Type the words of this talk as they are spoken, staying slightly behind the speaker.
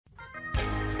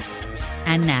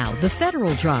And now, The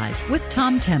Federal Drive with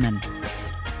Tom Temin.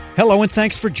 Hello, and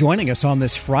thanks for joining us on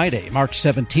this Friday, March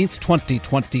 17th,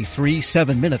 2023,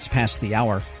 7 minutes past the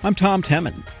hour. I'm Tom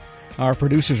Temin. Our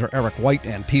producers are Eric White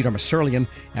and Peter Masurlian,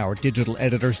 our digital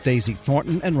editors Daisy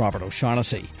Thornton and Robert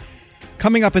O'Shaughnessy.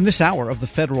 Coming up in this hour of The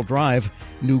Federal Drive,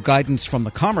 new guidance from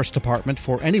the Commerce Department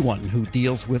for anyone who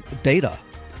deals with data.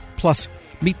 Plus,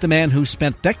 meet the man who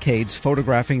spent decades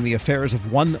photographing the affairs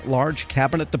of one large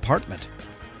cabinet department.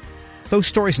 Those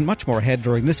stories and much more ahead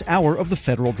during this hour of The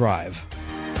Federal Drive.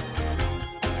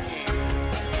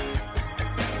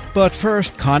 But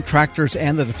first, contractors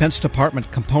and the Defense Department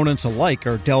components alike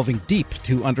are delving deep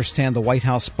to understand the White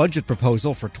House budget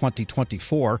proposal for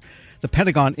 2024. The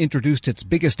Pentagon introduced its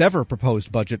biggest ever proposed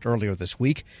budget earlier this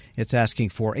week. It's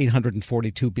asking for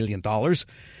 $842 billion.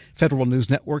 Federal News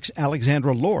Network's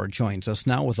Alexandra Lohr joins us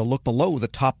now with a look below the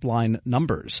top-line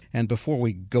numbers. And before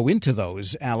we go into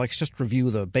those, Alex, just review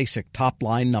the basic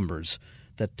top-line numbers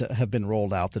that have been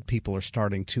rolled out that people are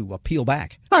starting to peel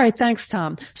back. All right, thanks,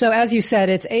 Tom. So as you said,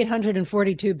 it's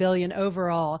 $842 billion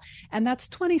overall, and that's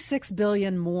 $26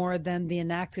 billion more than the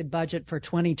enacted budget for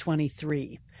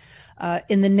 2023.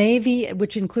 In the Navy,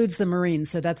 which includes the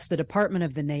Marines, so that's the Department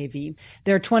of the Navy,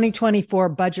 their 2024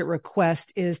 budget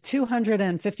request is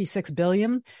 $256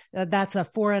 billion. That's a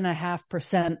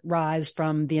 4.5% rise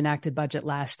from the enacted budget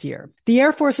last year. The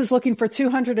Air Force is looking for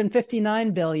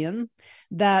 $259 billion.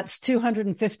 That's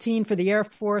 $215 for the Air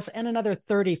Force and another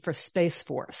 $30 for Space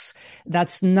Force.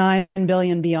 That's $9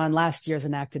 billion beyond last year's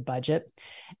enacted budget.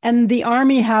 And the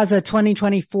Army has a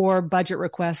 2024 budget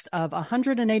request of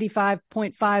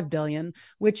 $185.5 billion,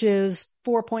 which is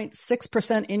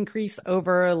 4.6% increase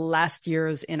over last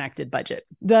year's enacted budget.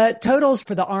 The totals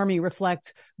for the Army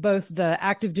reflect both the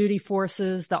active duty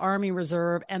forces, the Army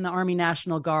Reserve, and the Army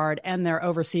National Guard, and their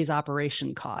overseas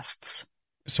operation costs.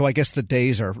 So I guess the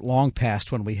days are long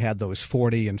past when we had those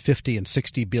 40 and 50 and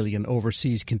 60 billion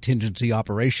overseas contingency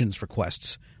operations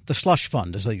requests. The slush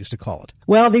fund, as they used to call it.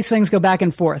 Well, these things go back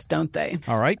and forth, don't they?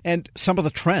 All right. And some of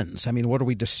the trends. I mean, what are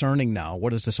we discerning now?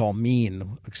 What does this all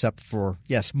mean? Except for,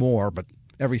 yes, more, but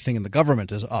everything in the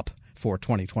government is up for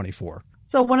 2024.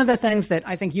 So one of the things that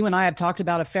I think you and I have talked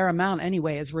about a fair amount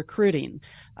anyway is recruiting.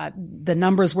 The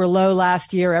numbers were low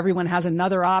last year. Everyone has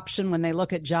another option when they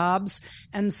look at jobs.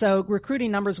 And so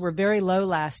recruiting numbers were very low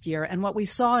last year. And what we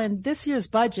saw in this year's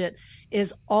budget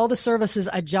is all the services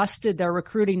adjusted their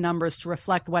recruiting numbers to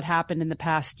reflect what happened in the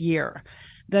past year.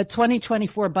 The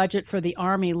 2024 budget for the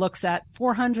Army looks at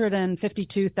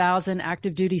 452,000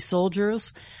 active duty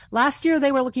soldiers. Last year,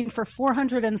 they were looking for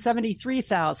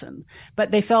 473,000,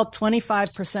 but they fell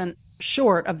 25%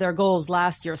 short of their goals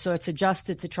last year. So it's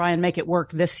adjusted to try and make it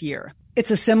work this year.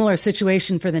 It's a similar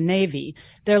situation for the Navy.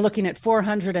 They're looking at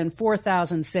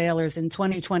 404,000 sailors in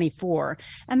 2024,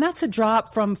 and that's a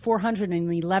drop from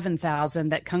 411,000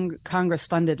 that Congress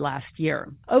funded last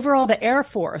year. Overall, the Air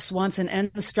Force wants an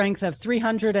end strength of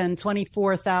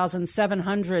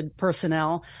 324,700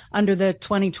 personnel under the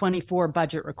 2024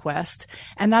 budget request,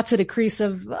 and that's a decrease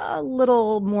of a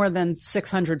little more than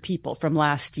 600 people from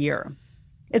last year.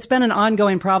 It's been an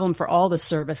ongoing problem for all the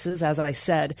services, as I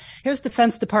said. Here's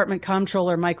Defense Department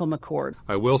Comptroller Michael McCord.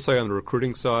 I will say on the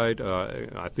recruiting side,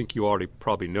 I think you already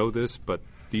probably know this, but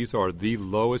these are the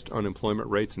lowest unemployment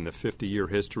rates in the 50-year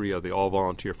history of the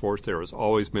all-volunteer force. There has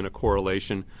always been a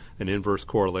correlation, an inverse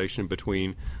correlation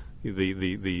between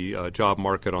the job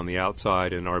market on the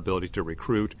outside and our ability to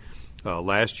recruit.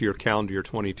 Last year, calendar year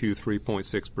 22,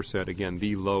 3.6%. Again,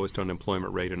 the lowest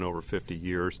unemployment rate in over 50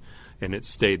 years, and it's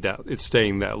staying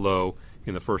that low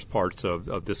in the first parts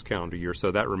of this calendar year.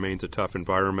 So that remains a tough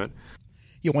environment.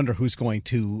 You wonder who's going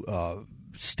to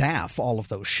staff all of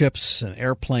those ships and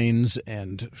airplanes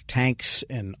and tanks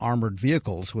and armored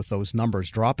vehicles with those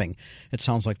numbers dropping. It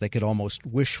sounds like they could almost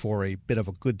wish for a bit of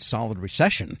a good solid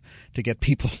recession to get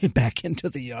people back into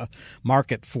the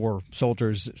market for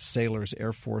soldiers, sailors,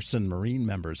 Air Force, and Marine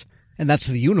members. And that's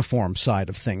the uniform side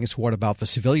of things. What about the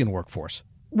civilian workforce?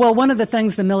 Well, one of the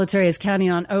things the military is counting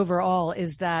on overall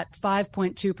is that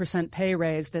 5.2% pay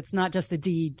raise that's not just the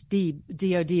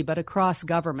DOD, but across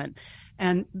government.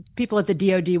 And people at the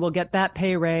DOD will get that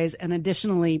pay raise. And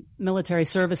additionally, military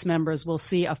service members will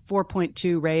see a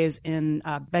 4.2 raise in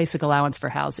basic allowance for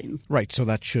housing. Right. So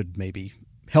that should maybe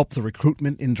help the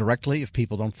recruitment indirectly if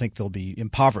people don't think they'll be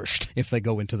impoverished if they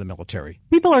go into the military.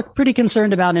 People are pretty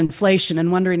concerned about inflation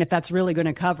and wondering if that's really going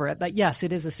to cover it. But yes,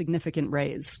 it is a significant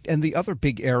raise. And the other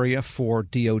big area for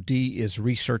DOD is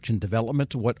research and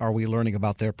development. What are we learning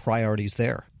about their priorities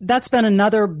there? That's been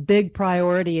another big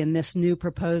priority in this new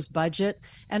proposed budget.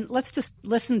 And let's just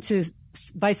listen to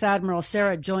Vice Admiral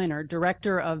Sarah Joyner,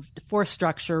 Director of Force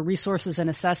Structure, Resources and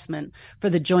Assessment for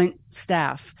the Joint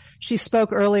Staff. She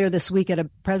spoke earlier this week at a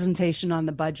presentation on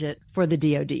the budget for the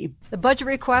DoD. The budget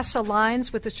request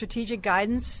aligns with the strategic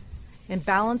guidance and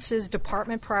balances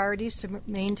department priorities to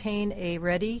maintain a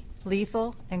ready,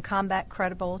 lethal, and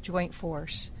combat-credible joint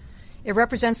force. It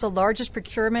represents the largest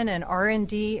procurement and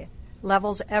R&D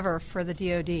levels ever for the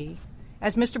DoD.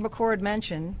 As Mr. McCord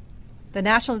mentioned, the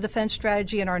National Defense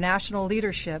Strategy and our national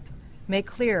leadership make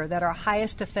clear that our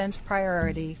highest defense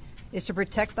priority is to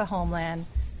protect the homeland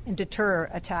and deter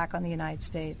attack on the United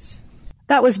States.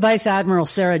 That was Vice Admiral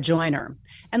Sarah Joyner.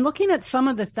 And looking at some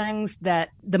of the things that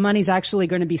the money's actually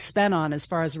going to be spent on as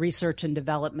far as research and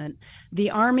development,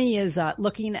 the Army is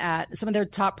looking at some of their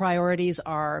top priorities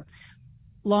are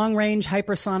long-range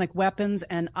hypersonic weapons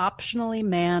and optionally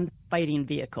manned fighting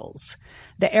vehicles.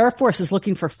 The Air Force is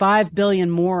looking for $5 billion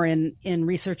more in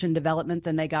research and development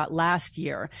than they got last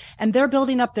year. And they're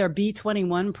building up their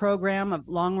B-21 program of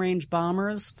long-range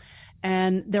bombers.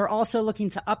 And they're also looking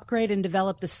to upgrade and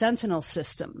develop the Sentinel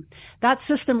system. That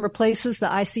system replaces the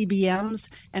ICBMs,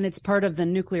 and it's part of the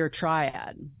nuclear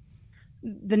triad.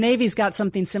 The Navy's got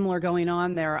something similar going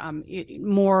on there,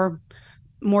 more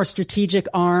strategic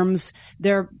arms.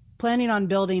 They're planning on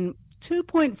building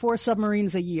 2.4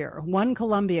 submarines a year, one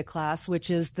Columbia class, which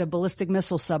is the ballistic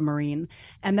missile submarine,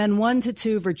 and then 1 to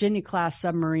 2 Virginia class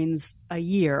submarines a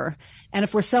year. And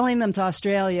if we're selling them to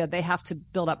Australia, they have to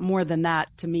build up more than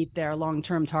that to meet their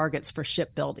long-term targets for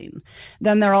shipbuilding.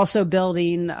 Then they're also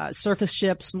building surface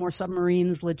ships, more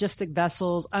submarines, logistic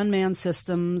vessels, unmanned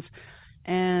systems,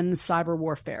 and cyber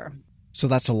warfare. So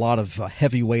that's a lot of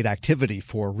heavyweight activity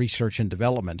for research and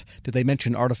development. Did they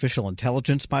mention artificial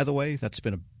intelligence, by the way? That's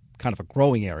been a kind of a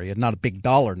growing area, not a big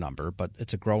dollar number, but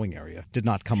it's a growing area. Did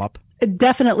not come up? It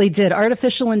definitely did.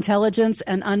 Artificial intelligence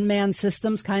and unmanned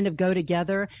systems kind of go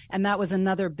together. And that was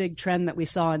another big trend that we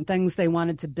saw in things they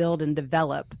wanted to build and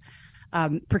develop.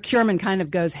 Procurement kind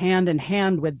of goes hand in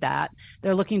hand with that.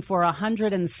 They're looking for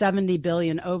 $170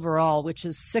 billion overall, which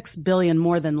is $6 billion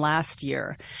more than last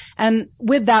year. And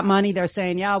with that money, they're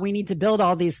saying, yeah, we need to build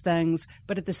all these things,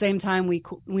 but at the same time,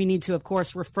 we need to, of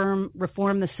course, reform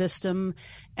the system.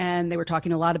 And they were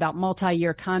talking a lot about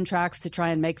multi-year contracts to try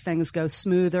and make things go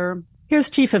smoother. Here's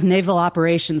Chief of Naval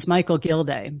Operations Michael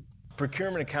Gilday.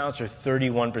 Procurement accounts are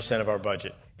 31% of our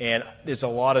budget, and there's a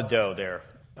lot of dough there.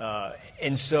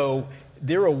 And so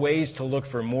there are ways to look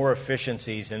for more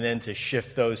efficiencies and then to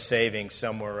shift those savings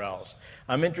somewhere else.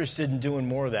 I'm interested in doing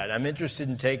more of that. I'm interested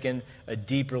in taking a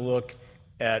deeper look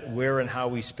at where and how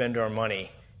we spend our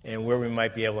money and where we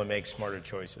might be able to make smarter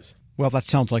choices. Well, that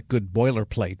sounds like good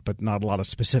boilerplate, but not a lot of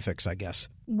specifics, I guess.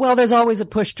 Well, there's always a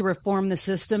push to reform the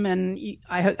system, and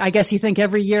I guess you think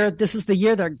every year this is the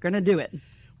year they're going to do it.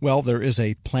 Well, there is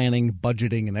a planning,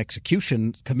 budgeting, and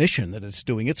execution commission that is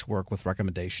doing its work with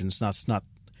recommendations. That's not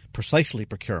precisely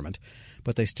procurement,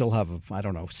 but they still have,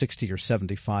 60 or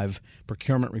 75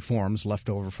 procurement reforms left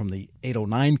over from the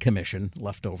 809 Commission,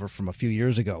 left over from a few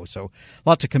years ago. So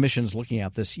lots of commissions looking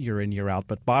at this year in, year out.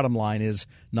 But bottom line is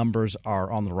numbers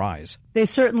are on the rise. They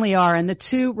certainly are. And the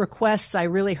two requests I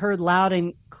really heard loud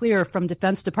and clear from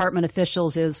Defense Department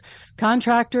officials is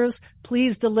contractors,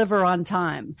 please deliver on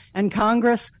time. And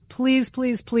Congress, please,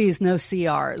 please, please, no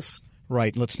CRs.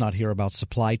 Right. Let's not hear about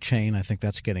supply chain. I think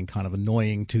that's getting kind of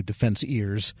annoying to defense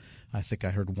ears. I think I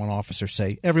heard one officer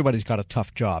say, everybody's got a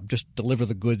tough job. Just deliver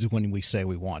the goods when we say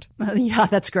we want. Yeah,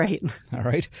 that's great. All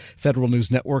right. Federal News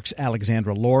Network's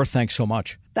Alexandra Lohr, thanks so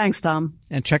much. Thanks, Tom.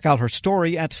 And check out her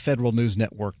story at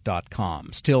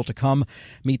federalnewsnetwork.com. Still to come,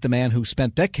 meet the man who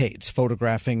spent decades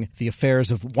photographing the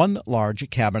affairs of one large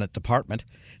cabinet department.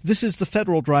 This is the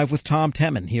Federal Drive with Tom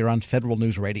Temin here on Federal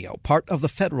News Radio, part of the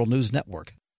Federal News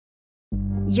Network.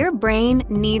 Your brain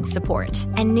needs support,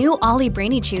 and new Ollie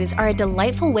Brainy Chews are a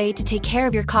delightful way to take care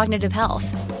of your cognitive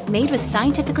health. Made with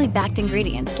scientifically backed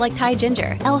ingredients like Thai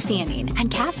ginger, L-theanine, and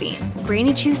caffeine,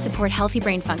 Brainy Chews support healthy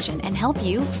brain function and help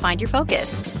you find your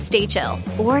focus, stay chill,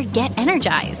 or get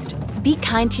energized. Be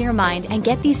kind to your mind and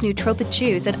get these nootropic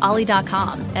chews at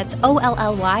ollie.com. That's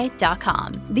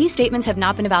OLLY.com. These statements have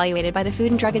not been evaluated by the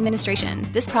Food and Drug Administration.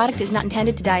 This product is not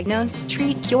intended to diagnose,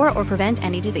 treat, cure, or prevent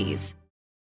any disease.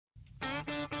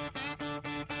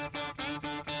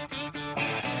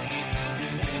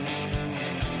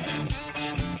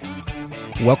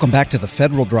 Welcome back to the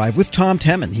Federal Drive with Tom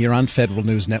Temin here on Federal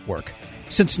News Network.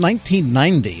 Since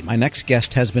 1990, my next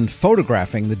guest has been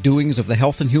photographing the doings of the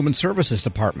Health and Human Services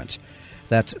Department.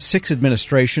 That's 6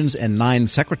 administrations and 9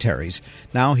 secretaries.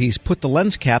 Now he's put the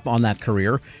lens cap on that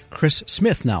career. Chris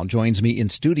Smith now joins me in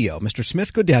studio. Mr.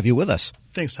 Smith, good to have you with us.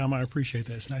 Thanks, Tom. I appreciate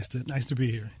that. It's nice to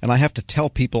be here. And I have to tell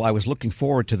people I was looking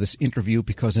forward to this interview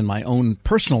because in my own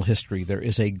personal history, there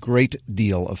is a great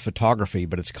deal of photography,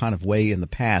 but it's kind of way in the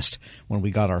past when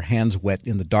we got our hands wet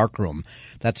in the darkroom.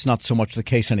 That's not so much the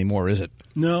case anymore, is it?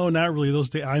 No, not really. Those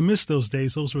days, I miss those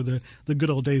days. Those were the good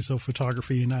old days of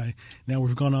photography, and now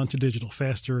we've gone on to digital,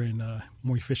 faster and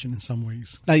more efficient in some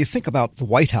ways. Now, you think about the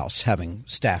White House having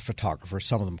staff photographers,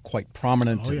 some of them quite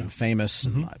prominent and famous.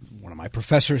 Mm-hmm. And one of my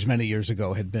professors many years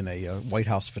ago had been a White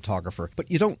House photographer. But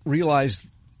you don't realize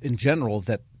in general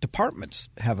that departments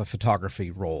have a photography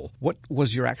role. What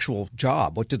was your actual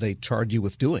job? What did they charge you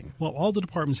with doing? Well, all the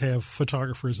departments have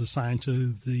photographers assigned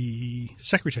to the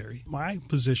secretary. My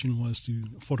position was to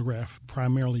photograph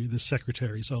primarily the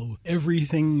secretary. So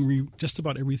just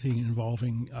about everything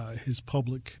involving his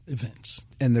public events.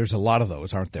 And there's a lot of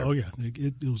those, aren't there? Oh, yeah.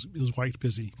 It was quite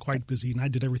busy. And I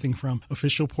did everything from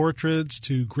official portraits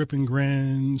to grip and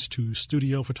grins to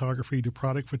studio photography to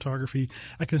product photography.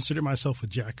 I consider myself a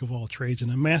jack of all trades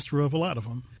and a master of a lot of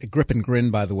them. A grip and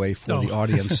grin, by the way, for the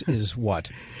audience is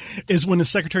what? Is when the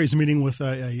secretary is meeting with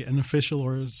an official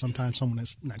or sometimes someone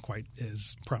that's not quite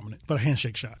as prominent, but a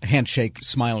handshake shot. A handshake,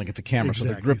 smiling at the camera, exactly.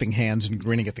 So they're gripping hands and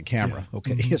grinning at the camera. Yeah.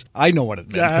 Okay, mm-hmm. Yes, I know what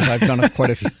it meant because I've done it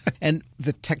quite a few. And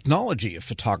the technology of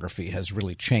photography has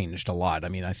really changed a lot. I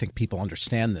mean, I think people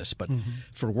understand this, but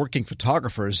for working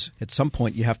photographers, at some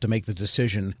point you have to make the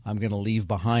decision, I'm going to leave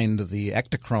behind the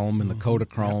Ektachrome and the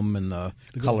Kodachrome and the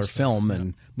color film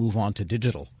and move on to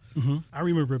digital. Mm-hmm. I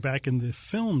remember back in the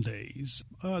film days,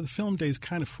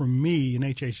 kind of for me in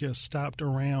HHS stopped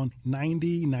around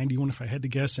 90, 91 if I had to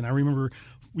guess. And I remember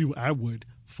I would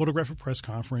photograph a press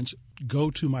conference, go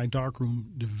to my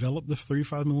darkroom, develop the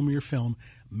 35 millimeter film,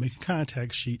 make a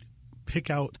contact sheet, pick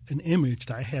out an image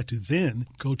that I had to then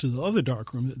go to the other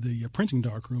darkroom, the printing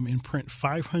darkroom, and print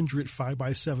 500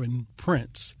 5x7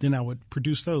 prints. Then I would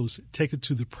produce those, take it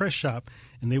to the press shop,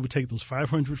 and they would take those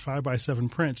 500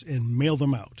 5x7 prints and mail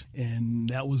them out. And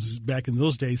that was back in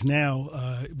those days. Now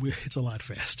it's a lot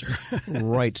faster.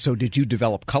 Right. So did you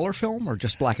develop color film or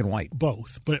just black and white?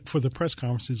 Both. But for the press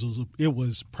conferences, it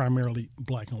was primarily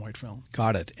black and white film.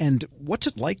 Got it. And what's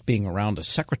it like being around a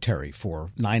secretary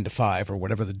for 9 to 5 or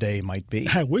whatever the day might be?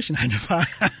 I wish 9 to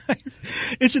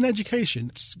 5. It's an education.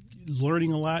 It's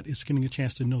learning a lot. It's getting a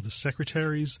chance to know the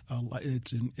secretaries.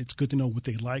 It's good to know what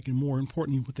they like and, more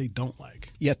importantly, what they don't like.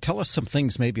 Yeah, tell us some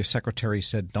things maybe a secretary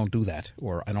said, don't do that,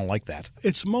 or I don't like that.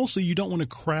 It's mostly you don't want to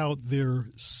crowd their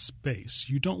space.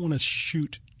 You don't want to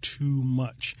shoot too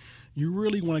much. You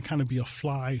really want to kind of be a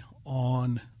fly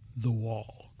on the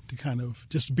wall, to kind of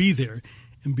just be there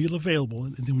and be available.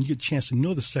 And then when you get a chance to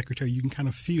know the secretary, you can kind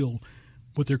of feel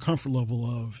what their comfort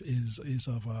level is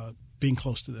of being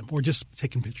close to them or just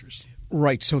taking pictures.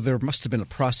 Right. So there must have been a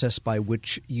process by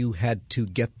which you had to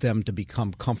get them to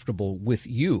become comfortable with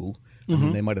you. I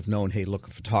mean, they might have known, hey, look,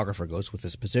 a photographer goes with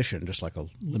this position, just like a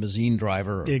limousine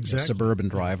driver or a suburban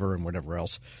driver and whatever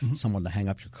else, someone to hang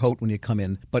up your coat when you come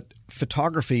in. But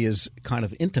photography is kind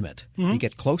of intimate. You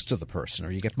get close to the person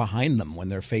or you get behind them when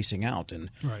they're facing out and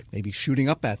maybe shooting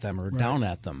up at them or down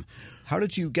at them. How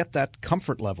did you get that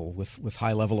comfort level with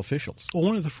high-level officials? Well,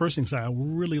 one of the first things I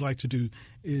really like to do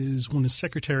is when the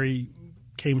secretary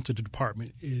came to the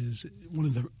department is one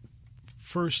of the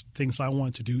first things I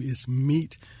wanted to do is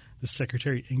meet the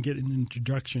secretary and get an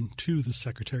introduction to the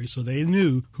secretary so they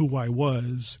knew who I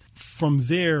was. From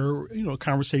there, a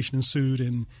conversation ensued,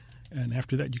 and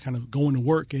after that you kind of go into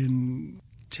work and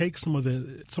take some of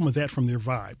that from their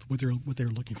vibe, what they're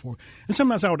looking for. And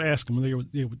sometimes I would ask them, and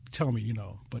they would tell me,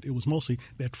 but it was mostly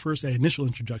that initial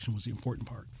introduction was the important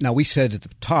part. Now, we said at the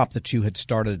top that you had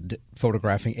started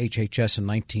photographing HHS in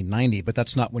 1990, but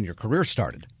that's not when your career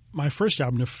started. My first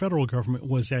job in the federal government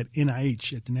was at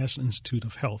NIH, at the National Institute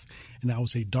of Health, and I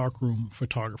was a darkroom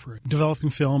photographer, developing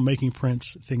film, making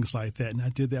prints, things like that. And I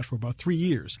did that for about 3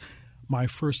 years. My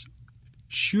first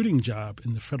shooting job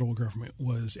in the federal government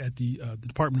was at the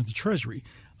Department of the Treasury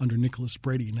under Nicholas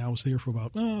Brady, and I was there for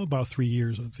about 3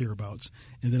 years or thereabouts.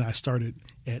 And then I started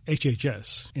at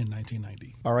HHS in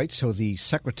 1990. All right, so the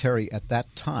secretary at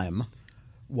that time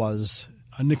was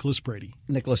Nicholas Brady.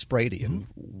 Nicholas Brady. And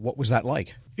what was that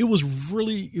like? It was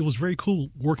very cool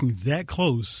working that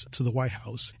close to the White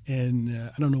House. And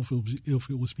I don't know if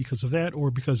it was because of that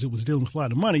or because it was dealing with a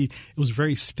lot of money. It was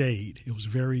very staid. It was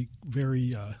very,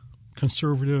 very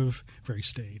conservative, very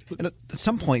staid. And at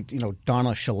some point,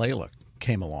 Donna Shalala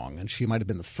came along, and she might have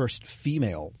been the first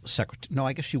female secretary. No,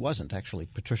 I guess she wasn't, actually.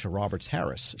 Patricia Roberts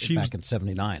Harris back in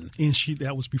 79. And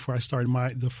that was before I started.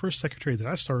 The first secretary that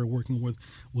I started working with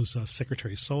was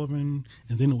Secretary Sullivan,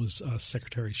 and then it was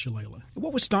Secretary Shalala.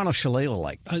 What was Donna Shalala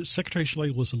like? Secretary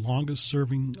Shalala was the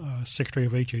longest-serving secretary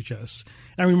of HHS.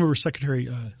 And I remember Secretary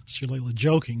Shalala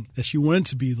joking that she wanted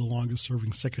to be the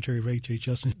longest-serving secretary of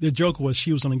HHS. And the joke was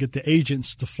she was going to get the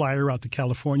agents to fly her out to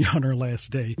California on her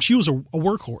last day. She was a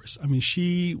workhorse. I mean,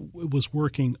 she was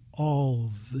working all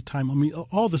the time. I mean,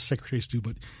 all the secretaries do,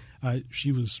 but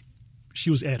she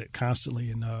was at it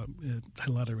constantly and had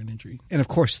a lot of energy. And, of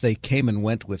course, they came and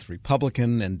went with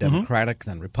Republican and Democratic,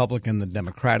 then Republican, then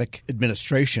Democratic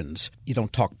administrations. You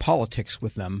don't talk politics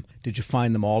with them. Did you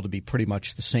find them all to be pretty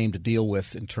much the same to deal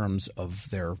with in terms of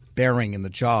their bearing in the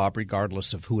job,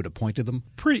 regardless of who had appointed them?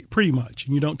 Pretty much.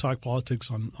 And you don't talk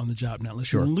politics on the job now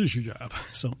unless you're going to lose your job.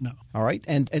 So, no. All right.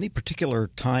 And any particular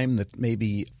time that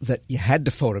that you had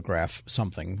to photograph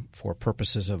something for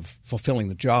purposes of fulfilling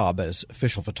the job as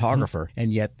official photographer,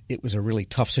 and yet it was a really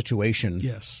tough situation.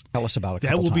 Yes. Tell us about it.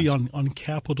 That will be on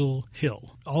Capitol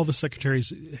Hill. All the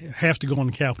secretaries have to go on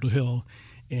Capitol Hill,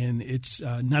 and it's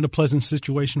not a pleasant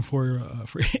situation for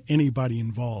anybody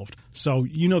involved. So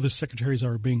the secretaries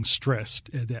are being stressed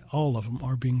at that. All of them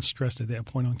are being stressed at that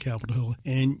point on Capitol Hill,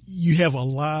 and you have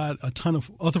a ton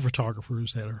of other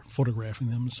photographers that are photographing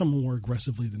them, some more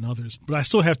aggressively than others. But I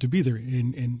still have to be there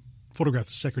and photograph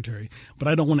the secretary, but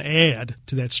I don't want to add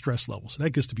to that stress level. So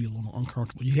that gets to be a little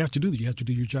uncomfortable. You have to do that. You have to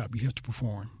do your job. You have to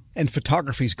perform. And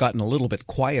photography's gotten a little bit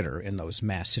quieter in those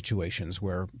mass situations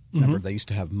where, remember, they used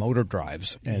to have motor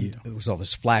drives, and it was all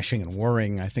this flashing and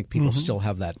whirring. I think people still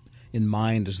have that in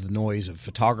mind as the noise of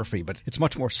photography, but it's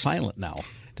much more silent now.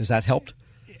 Does that help?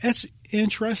 That's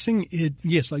interesting.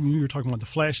 Yes, like you were talking about the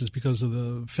flashes because of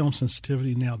the film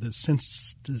sensitivity. Now the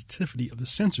sensitivity of the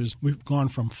sensors, we've gone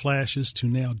from flashes to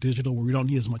now digital, where we don't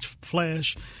need as much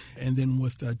flash. And then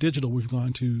with digital, we've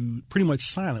gone to pretty much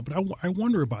silent. But I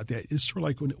wonder about that. It's sort of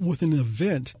like with an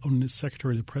event, when the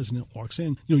secretary or the president walks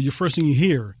in, your first thing you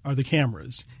hear are the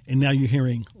cameras. And now you're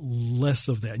hearing less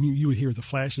of that. And you would hear the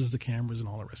flashes, the cameras, and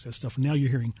all the rest of that stuff. And now you're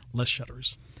hearing less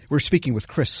shutters. We're speaking with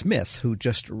Chris Smith, who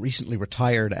just recently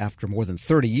retired after more than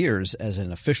 30 years as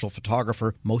an official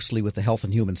photographer, mostly with the Health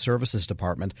and Human Services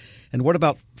Department. And what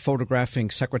about photographing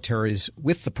secretaries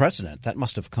with the president? That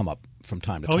must have come up from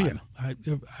time to time. Oh,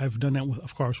 yeah. I've done that,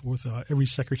 with every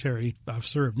secretary I've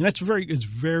served. And it's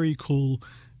very cool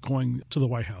going to the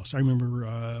White House. I remember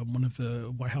one of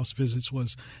the White House visits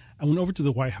was I went over to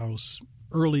the White House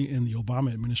early in the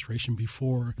Obama administration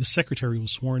before the secretary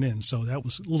was sworn in. So that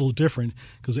was a little different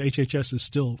because HHS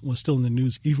was still in the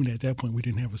news. Even at that point, we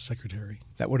didn't have a secretary.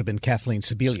 That would have been Kathleen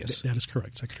Sebelius. That is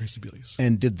correct, Secretary Sebelius.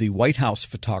 And did the White House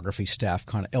photography staff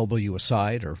kind of elbow you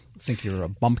aside or think you're a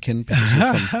bumpkin because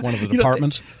you're from one of the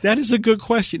departments? That is a good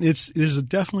question. It is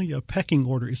definitely a pecking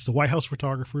order. It's the White House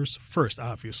photographers first,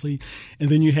 obviously, and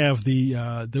then you have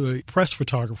the press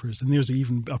photographers, and there's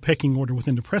even a pecking order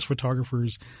within the press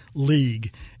photographers league.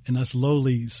 And us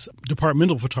lowly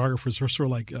departmental photographers are sort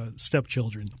of like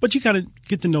stepchildren. But you kind of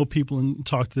get to know people and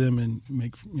talk to them and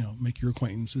make your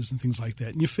acquaintances and things like that.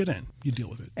 And you fit in. You deal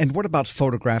with it. And what about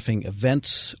photographing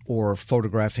events or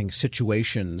photographing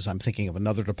situations? I'm thinking of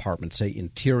another department, say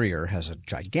Interior, has a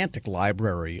gigantic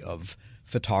library of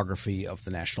photography of the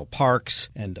national parks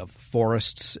and of the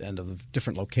forests and of the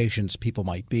different locations people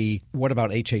might be. What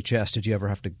about HHS? Did you ever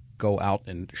have to go out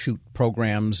and shoot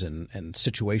programs and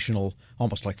situational,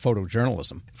 almost like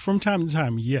photojournalism? From time to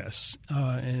time, yes.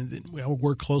 And I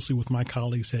work closely with my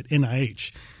colleagues at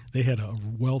NIH. They had a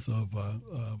wealth of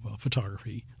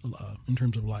photography in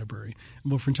terms of library.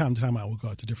 But from time to time, I would go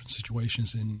out to different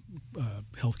situations in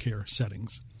healthcare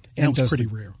settings. And that was pretty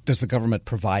rare. Does the government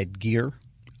provide gear?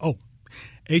 Oh,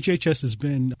 HHS has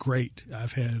been great.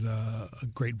 I've had a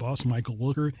great boss, Michael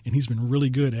Wilker, and he's been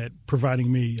really good at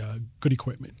providing me good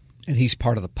equipment. And he's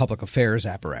part of the public affairs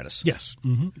apparatus. Yes.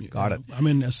 Mm-hmm. Got it. I'm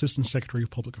an assistant secretary of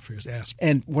public affairs. ASP.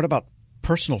 And what about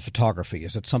personal photography?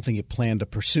 Is it something you plan to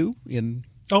pursue in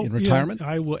retirement? Yeah,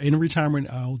 I will. In retirement,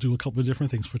 I'll do a couple of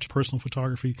different things for personal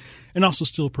photography and also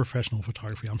still professional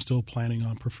photography. I'm still planning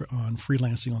on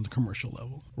freelancing on the commercial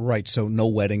level. Right. So no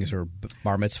weddings or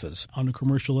bar mitzvahs. On the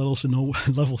commercial level, so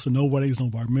no weddings,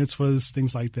 no bar mitzvahs,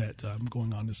 things like that. I'm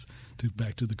going on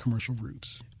back to the commercial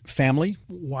roots. Family?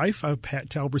 Wife, Pat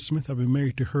Talbert Smith. I've been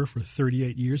married to her for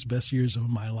 38 years, best years of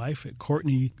my life.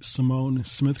 Courtney Simone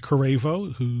Smith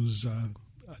Caravo, who's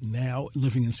now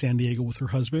living in San Diego with her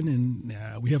husband, and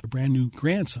we have a brand new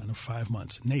grandson of 5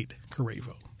 months, Nate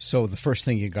Carrevo. So the first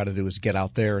thing you got to do is get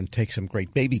out there and take some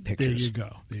great baby pictures.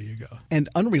 There you go. And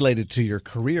unrelated to your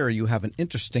career, you have an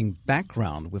interesting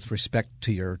background with respect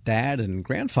to your dad and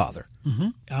grandfather.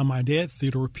 Mm-hmm. My dad,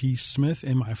 Theodore P. Smith,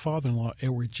 and my father-in-law,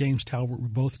 Edward James Talbot, were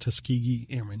both Tuskegee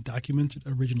Airmen, documented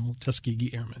original Tuskegee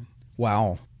Airmen.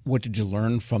 Wow. What did you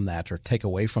learn from that or take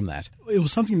away from that? It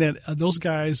was something that those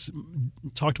guys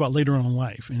talked about later on in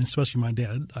life, and especially my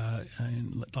dad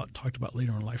talked about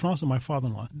later on in life. And also my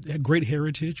father-in-law. They had great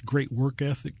heritage, great work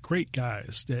ethic, great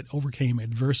guys that overcame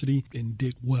adversity and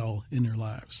did well in their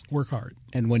lives. Work hard.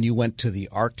 And when you went to the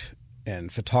art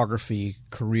and photography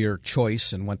career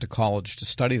choice and went to college to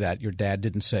study that, your dad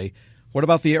didn't say, what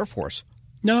about the Air Force?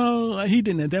 No, he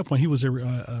didn't. At that point, he was a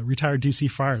retired D.C.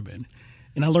 fireman.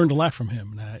 And I learned a lot from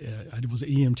him. I was an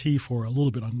EMT for a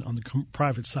little bit on the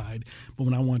private side. But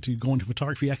when I wanted to go into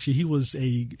photography, actually, he was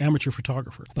an amateur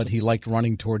photographer. But he liked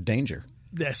running toward danger.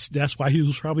 That's why he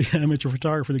was probably an amateur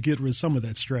photographer, to get rid of some of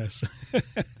that stress.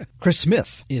 Chris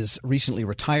Smith is recently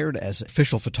retired as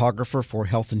official photographer for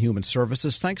Health and Human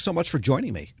Services. Thanks so much for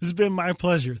joining me. This has been my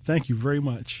pleasure. Thank you very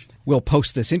much. We'll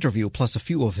post this interview plus a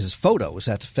few of his photos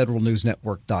at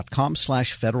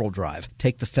federalnewsnetwork.com/Federal Drive.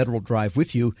 Take the Federal Drive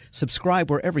with you.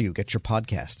 Subscribe wherever you get your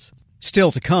podcasts.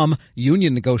 Still to come,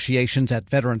 union negotiations at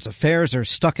Veterans Affairs are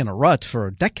stuck in a rut for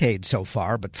a decade so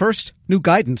far. But first, new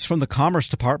guidance from the Commerce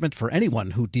Department for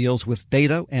anyone who deals with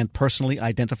data and personally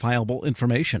identifiable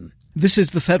information. This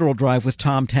is the Federal Drive with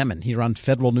Tom Temin here on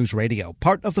Federal News Radio,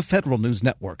 part of the Federal News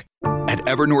Network. At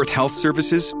Evernorth Health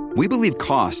Services, we believe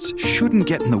costs shouldn't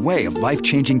get in the way of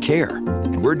life-changing care,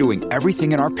 and we're doing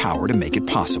everything in our power to make it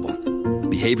possible.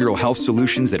 Behavioral health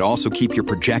solutions that also keep your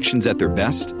projections at their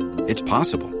best? It's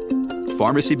possible.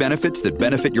 Pharmacy benefits that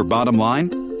benefit your bottom line?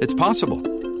 It's possible.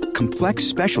 Complex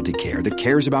specialty care that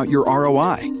cares about your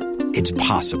ROI? It's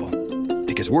possible.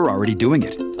 Because we're already doing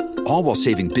it. All while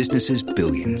saving businesses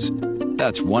billions.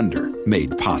 That's Wonder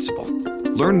made possible.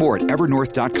 Learn more at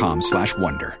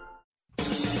evernorth.com/wonder.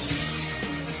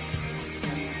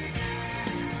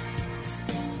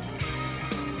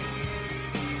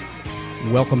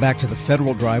 Welcome back to the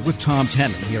Federal Drive with Tom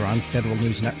Temin here on Federal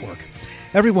News Network.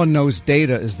 Everyone knows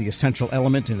data is the essential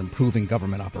element in improving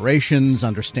government operations,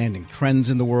 understanding trends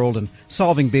in the world, and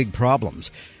solving big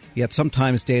problems. Yet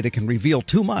sometimes data can reveal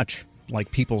too much,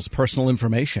 like people's personal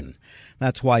information.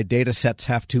 That's why data sets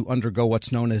have to undergo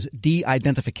what's known as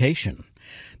de-identification.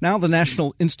 Now the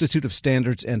National Institute of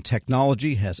Standards and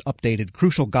Technology has updated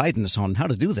crucial guidance on how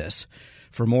to do this.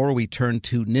 For more, we turn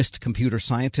to NIST computer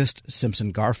scientist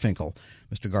Simpson Garfinkel.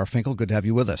 Mr. Garfinkel, good to have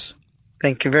you with us.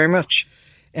 Thank you very much.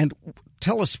 And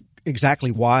tell us exactly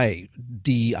why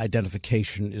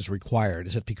de-identification is required.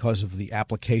 Is it because of the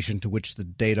application to which the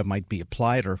data might be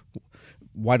applied, or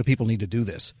why do people need to do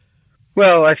this?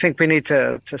 Well, I think we need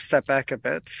to step back a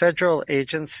bit. Federal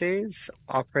agencies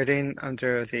operating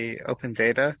under the Open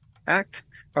Data Act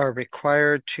are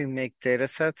required to make data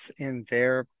sets in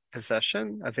their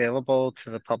possession available to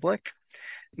the public.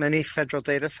 Many federal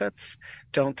data sets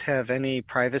don't have any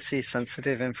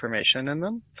privacy-sensitive information in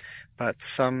them, but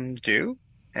some do,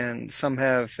 and some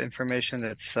have information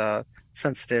that's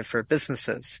sensitive for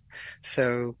businesses.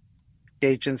 So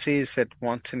agencies that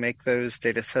want to make those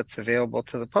data sets available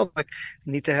to the public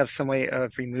need to have some way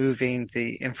of removing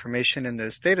the information in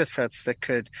those data sets that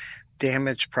could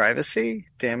damage privacy,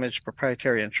 damage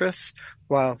proprietary interests,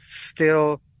 while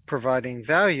still providing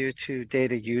value to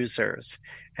data users.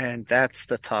 And that's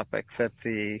the topic that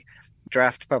the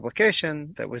draft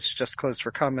publication that was just closed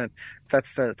for comment,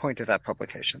 that's the point of that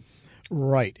publication.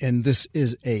 Right. And this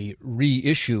is a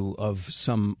reissue of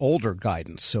some older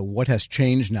guidance. So what has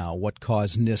changed now? What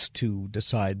caused NIST to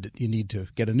decide that you need to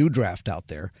get a new draft out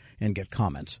there and get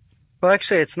comments? Well,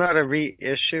 actually, it's not a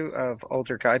reissue of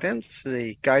older guidance.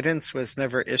 The guidance was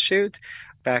never issued.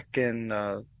 Back in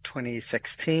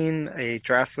 2016, a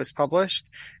draft was published,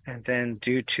 and then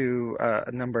due to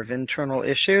a number of internal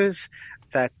issues,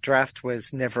 that draft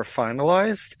was never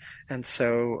finalized. And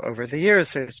so over the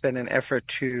years, there's been an effort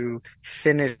to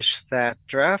finish that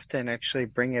draft and actually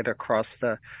bring it across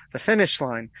the finish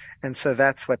line. And so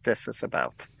that's what this is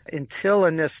about. Until a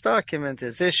NIST document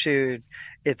is issued,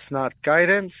 it's not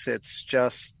guidance, it's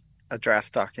just a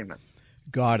draft document.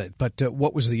 Got it. But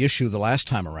what was the issue the last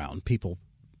time around? People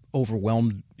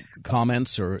overwhelmed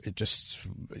comments, or it just,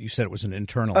 you said it was an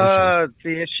internal issue?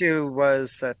 The issue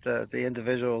was that the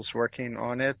individuals working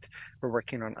on it were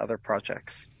working on other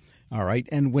projects. All right.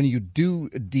 And when you do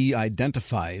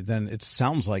de-identify, then it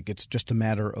sounds like it's just a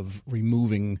matter of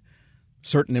removing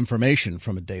certain information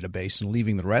from a database and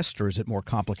leaving the rest, or is it more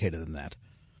complicated than that?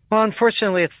 Well,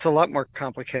 unfortunately, it's a lot more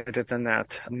complicated than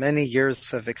that. Many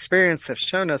years of experience have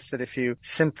shown us that if you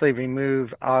simply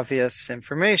remove obvious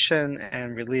information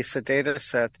and release a data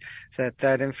set,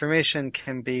 that information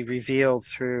can be revealed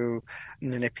through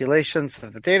manipulations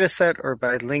of the data set or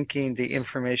by linking the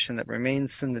information that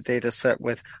remains in the data set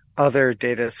with other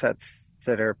data sets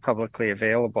that are publicly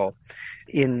available.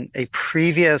 In a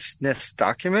previous NIST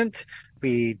document,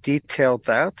 we detailed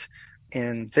that.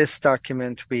 In this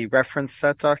document, we reference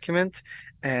that document,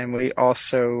 and we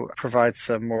also provide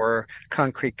some more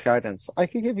concrete guidance. I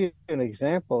could give you an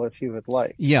example if you would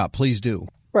like. Yeah, please do.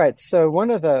 Right. So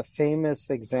one of the famous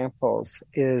examples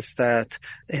is that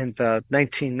in the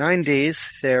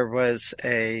 1990s, there was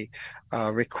a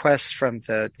request from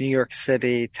the New York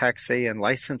City Taxi and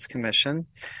License Commission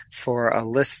for a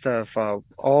list of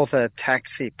all the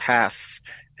taxi paths,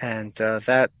 and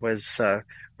that was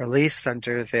released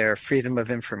under their Freedom of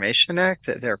Information Act,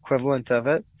 their equivalent of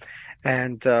it.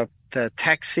 And the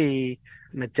taxi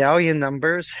medallion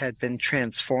numbers had been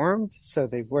transformed, so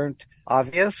they weren't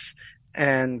obvious.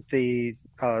 And the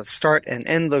start and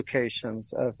end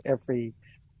locations of every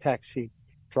taxi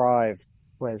drive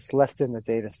was left in the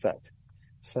data set.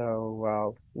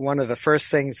 So one of the first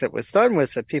things that was done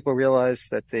was that people realized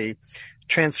that the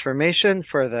transformation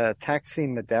for the taxi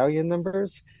medallion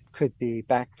numbers could be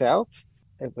backed out.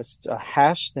 It was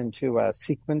hashed into a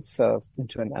sequence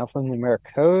into an alphanumeric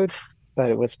code, but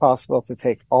it was possible to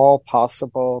take all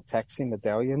possible taxi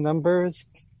medallion numbers,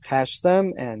 hash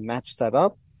them, and match that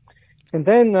up. And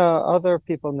then other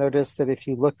people noticed that if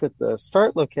you looked at the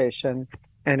start location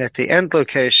and at the end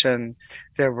location,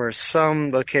 there were some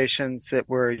locations that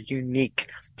were unique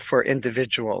for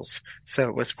individuals. So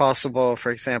it was possible,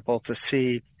 for example, to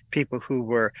see people who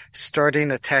were starting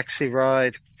a taxi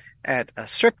ride at a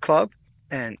strip club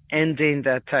and ending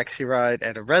that taxi ride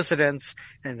at a residence,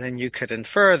 and then you could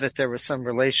infer that there was some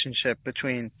relationship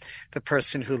between the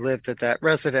person who lived at that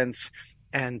residence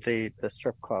and the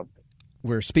strip club.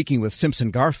 We're speaking with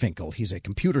Simpson Garfinkel. He's a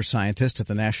computer scientist at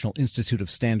the National Institute of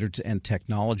Standards and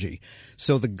Technology.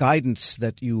 So the guidance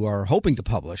that you are hoping to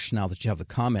publish, now that you have the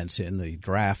comments in the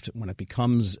draft, when it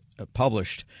becomes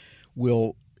published,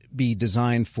 will be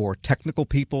designed for technical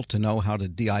people to know how to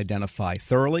de-identify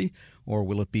thoroughly, or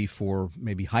will it be for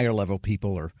maybe higher level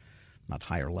people, or not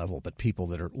higher level, but people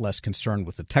that are less concerned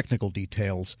with the technical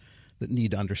details that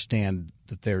need to understand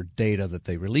that their data that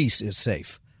they release is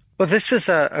safe? Well, this is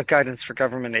a guidance for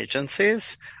government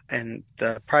agencies, and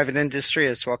the private industry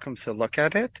is welcome to look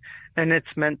at it. And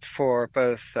it's meant for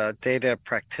both data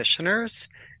practitioners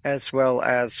as well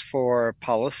as for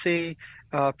policy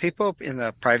people in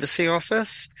the privacy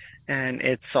office. And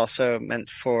it's also meant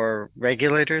for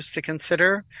regulators to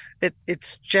consider.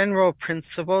 It's general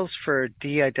principles for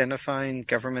de-identifying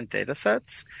government data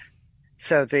sets.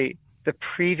 So the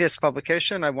previous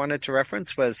publication I wanted to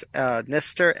reference was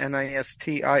NISTIR,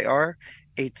 NISTIR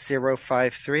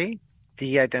 8053,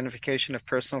 De-Identification of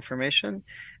Personal Information,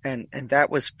 and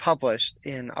that was published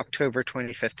in October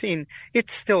 2015.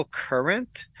 It's still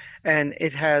current, and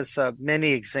it has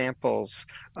many examples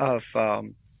of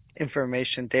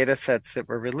information data sets that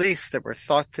were released that were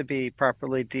thought to be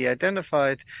properly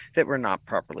de-identified that were not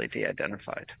properly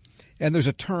de-identified. And there's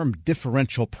a term,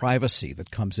 differential privacy,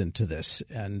 that comes into this,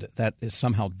 and that is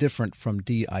somehow different from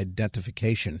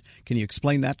de-identification. Can you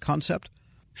explain that concept?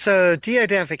 So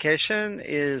de-identification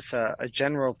is a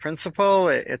general principle.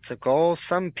 It's a goal.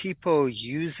 Some people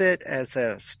use it as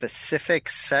a specific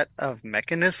set of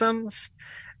mechanisms,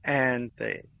 and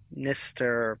the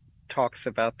NISTIR talks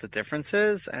about the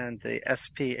differences, and the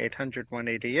SP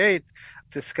 800-188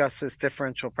 discusses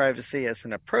differential privacy as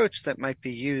an approach that might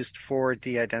be used for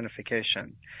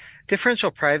de-identification.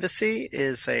 Differential privacy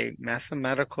is a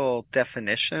mathematical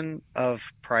definition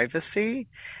of privacy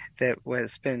that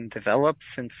has been developed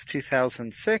since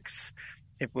 2006.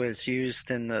 It was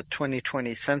used in the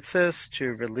 2020 census to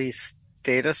release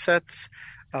data sets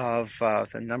of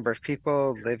the number of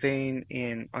people living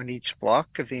on each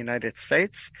block of the United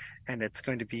States, and it's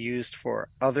going to be used for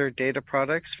other data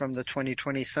products from the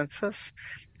 2020 census.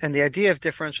 And the idea of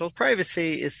differential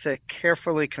privacy is to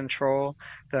carefully control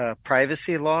the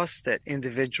privacy loss that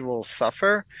individuals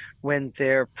suffer when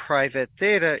their private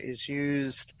data is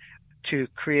used to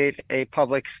create a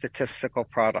public statistical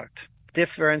product.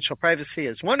 Differential privacy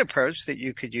is one approach that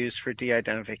you could use for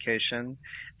de-identification.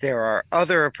 There are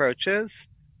other approaches.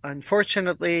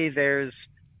 Unfortunately, there's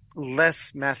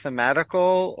less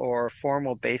mathematical or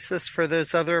formal basis for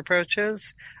those other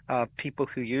approaches. People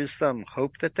who use them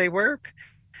hope that they work.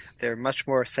 They're much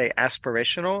more, say,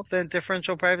 aspirational than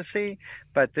differential privacy,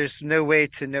 but there's no way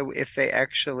to know if they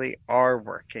actually are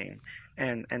working.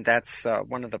 And that's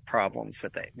one of the problems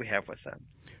that we have with them.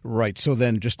 Right. So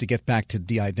then just to get back to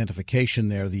de-identification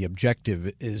there, the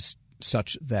objective is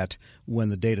such that when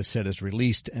the data set is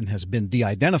released and has been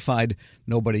de-identified,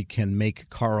 nobody can make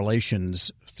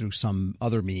correlations through some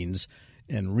other means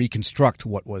and reconstruct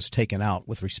what was taken out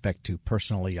with respect to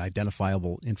personally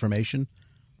identifiable information?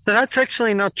 So that's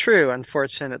actually not true,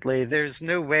 unfortunately. There's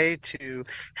no way to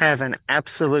have an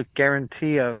absolute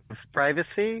guarantee of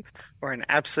privacy or an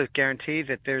absolute guarantee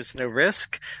that there's no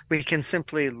risk. We can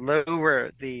simply lower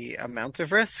the amount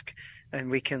of risk, and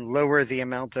we can lower the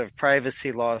amount of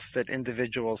privacy loss that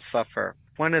individuals suffer.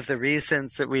 One of the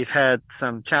reasons that we've had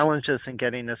some challenges in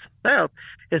getting this out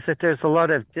is that there's a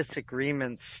lot of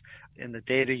disagreements in the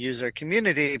data user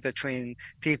community between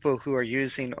people who are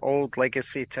using old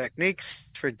legacy techniques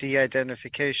for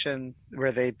de-identification,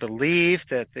 where they believe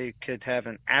that they could have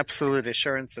an absolute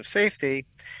assurance of safety,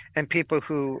 and people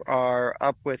who are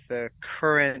up with the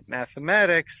current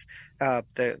mathematics,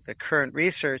 the current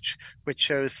research, which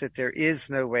shows that there is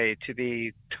no way to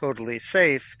be totally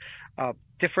safe.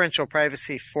 Differential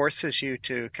privacy forces you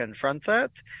to confront that,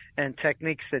 and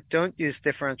techniques that don't use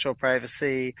differential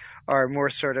privacy are more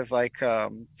sort of like,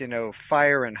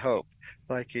 fire and hope.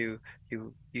 Like you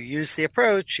use the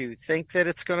approach, you think that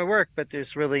it's going to work, but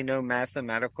there's really no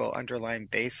mathematical underlying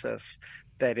basis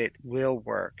that it will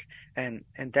work. And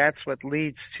that's what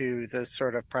leads to the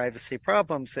sort of privacy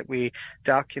problems that we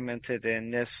documented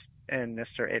in NIST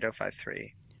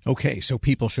 8053. Okay, so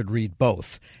people should read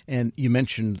both. And you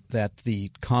mentioned that the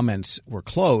comments were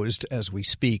closed as we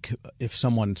speak. If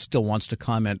someone still wants to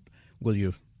comment, will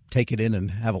you take it in and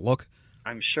have a look?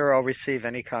 I'm sure I'll receive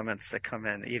any comments that come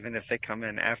in, even if they come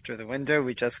in after the window.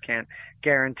 We just can't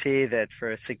guarantee that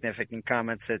for significant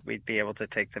comments that we'd be able to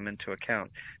take them into account.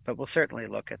 But we'll certainly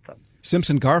look at them.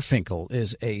 Simpson Garfinkel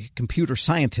is a computer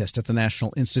scientist at the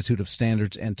National Institute of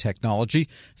Standards and Technology.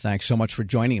 Thanks so much for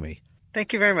joining me.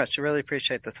 Thank you very much. I really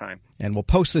appreciate the time. And we'll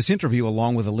post this interview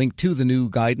along with a link to the new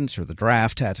guidance or the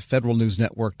draft at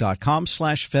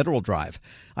federalnewsnetwork.com/Federal Drive.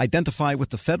 Identify with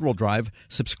the Federal Drive.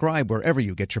 Subscribe wherever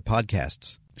you get your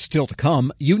podcasts. Still to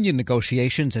come, union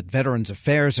negotiations at Veterans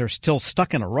Affairs are still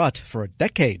stuck in a rut for a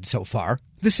decade so far.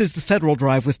 This is the Federal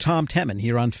Drive with Tom Temin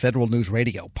here on Federal News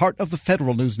Radio, part of the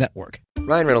Federal News Network.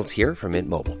 Ryan Reynolds here from Mint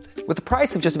Mobile. With the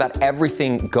price of just about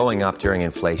everything going up during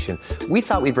inflation, we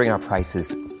thought we'd bring our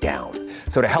prices down.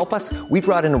 So to help us, we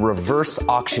brought in a reverse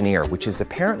auctioneer, which is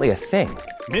apparently a thing.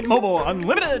 Mint Mobile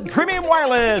Unlimited Premium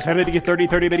Wireless. How to get 30,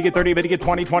 30, how to get 30, how to get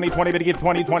 20, 20, 20, how to get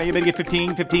 20, 20, how to get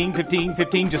 15, 15, 15,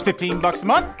 15, just $15 a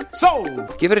month?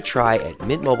 Sold! Give it a try at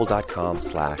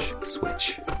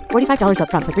mintmobile.com/switch. $45 up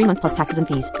front for 3 months plus taxes and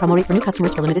fees. Promo rate for new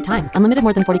customers for limited time. Unlimited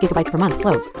more than 40 gigabytes per month.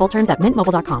 Slows full terms at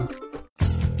mintmobile.com.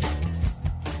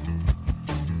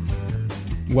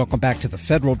 Welcome back to the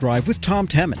Federal Drive with Tom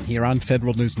Temin here on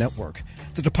Federal News Network.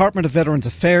 The Department of Veterans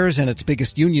Affairs and its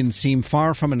biggest unions seem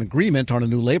far from an agreement on a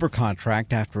new labor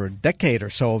contract after a decade or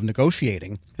so of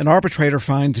negotiating. An arbitrator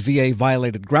finds VA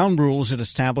violated ground rules it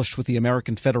established with the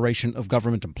American Federation of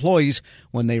Government Employees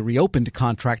when they reopened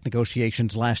contract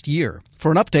negotiations last year.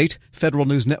 For an update, Federal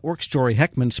News Network's Jory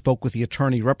Heckman spoke with the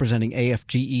attorney representing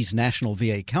AFGE's National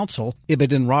VA Council,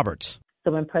 Ibidin Roberts.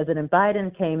 So when President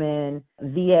Biden came in,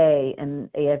 VA and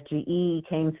AFGE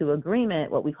came to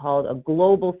agreement, what we called a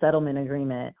global settlement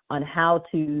agreement on how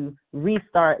to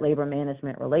restart labor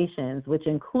management relations, which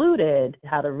included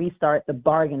how to restart the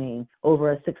bargaining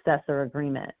over a successor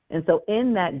agreement. And so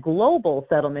in that global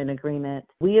settlement agreement,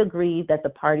 we agreed that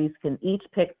the parties can each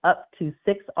pick up to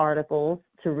 6 articles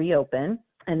to reopen,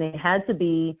 and they had to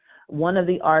be one of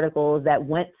the articles that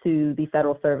went to the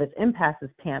Federal Service Impasses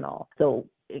panel. So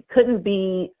it couldn't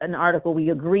be an article we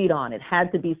agreed on. It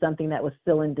had to be something that was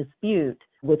still in dispute,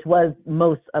 which was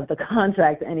most of the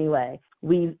contract anyway.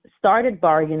 We started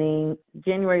bargaining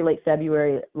January, late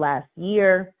February last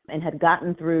year and had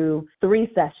gotten through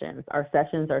 3 sessions. Our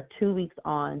sessions are 2 weeks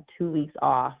on, 2 weeks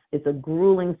off. It's a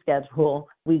grueling schedule.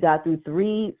 We got through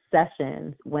 3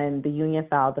 sessions when the union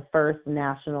filed the first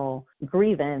national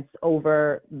grievance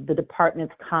over the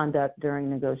department's conduct during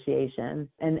negotiations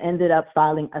and ended up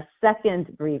filing a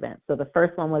second grievance. So the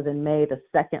first one was in May, the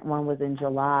second one was in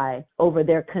July over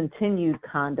their continued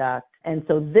conduct. And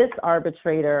so this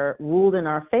arbitrator ruled in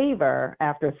our favor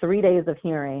after 3 days of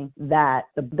hearing that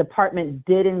the department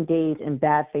did engage in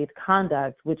bad faith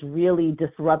conduct, which really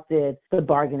disrupted the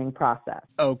bargaining process.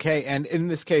 Okay, and in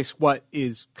this case, what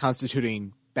is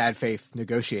constituting bad faith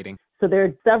negotiating? So there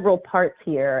are several parts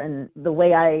here. And the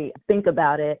way I think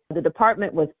about it, the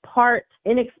department was part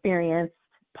inexperienced,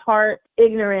 part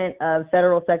ignorant of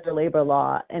federal sector labor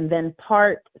law, and then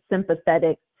part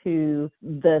sympathetic to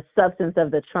the substance of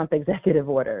the Trump executive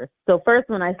order. So first,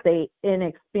 when I say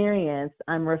inexperienced,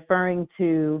 I'm referring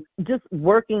to just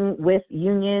working with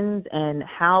unions and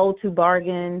how to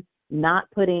bargain, not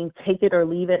putting take it or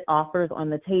leave it offers on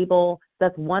the table.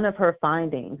 That's one of her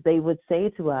findings. They would say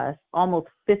to us almost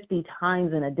 50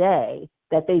 times in a day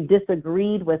that they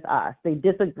disagreed with us. They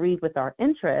disagreed with our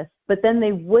interests, but then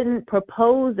they wouldn't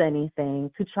propose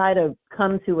anything to try to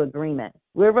come to agreement.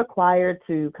 We're required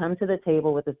to come to the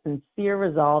table with a sincere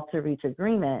resolve to reach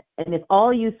agreement. And if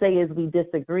all you say is we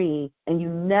disagree and you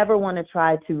never want to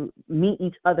try to meet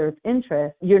each other's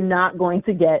interests, you're not going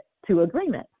to get to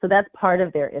agreement. So that's part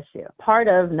of their issue. Part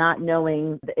of not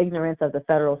knowing the ignorance of the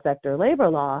federal sector labor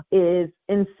law is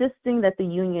insisting that the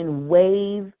union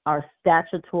waive our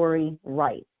statutory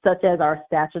rights, such as our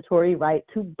statutory right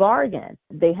to bargain.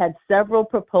 They had several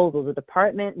proposals. The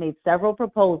department made several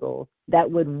proposals that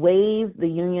would waive the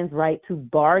union's right to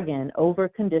bargain over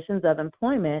conditions of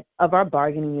employment of our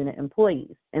bargaining unit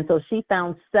employees. And so she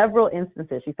found several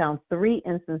instances. She found 3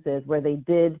 instances where they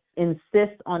did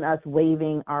insist on us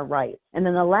waiving our rights. And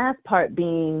then the last part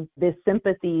being this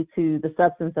sympathy to the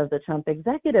substance of the Trump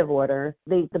executive order.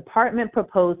 The department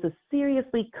proposed to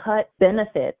seriously cut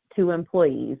benefits to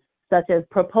employees, such as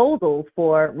proposals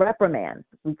for reprimands.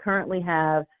 We currently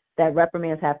have that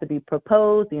reprimands have to be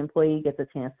proposed. The employee gets a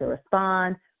chance to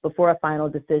respond before a final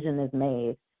decision is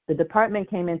made. The department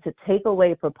came in to take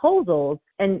away proposals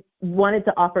and wanted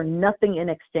to offer nothing in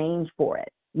exchange for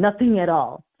it, nothing at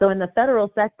all. So in the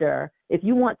federal sector, if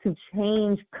you want to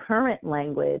change current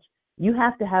language, you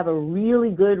have to have a really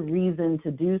good reason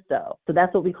to do so. So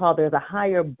that's what we call there's a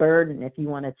higher burden if you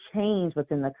want to change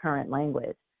what's in the current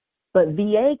language. But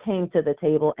VA came to the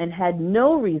table and had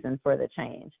no reason for the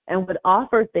change and would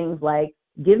offer things like,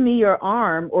 give me your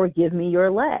arm or give me your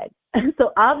leg. And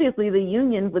so obviously the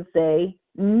union would say,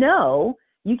 no,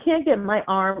 you can't get my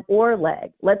arm or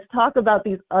leg. Let's talk about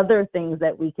these other things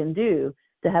that we can do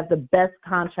to have the best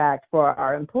contract for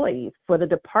our employees, for the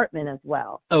department as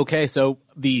well. Okay, so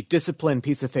the discipline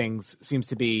piece of things seems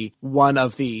to be one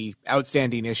of the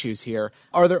outstanding issues here.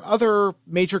 Are there other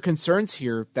major concerns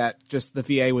here that just the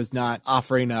VA was not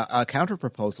offering a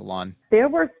counterproposal on? There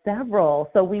were several.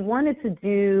 So we wanted to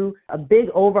do a big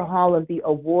overhaul of the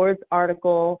awards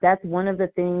article. That's one of the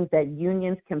things that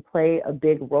unions can play a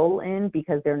big role in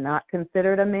because they're not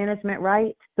considered a management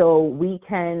right. So we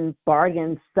can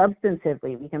bargain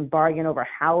substantively. We can bargain over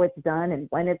how it's done and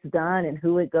when it's done and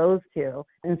who it goes to.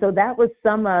 And so that was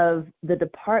some of the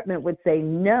department would say,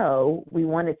 no, we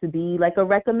want it to be like a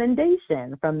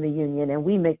recommendation from the union and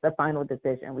we make the final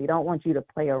decision. We don't want you to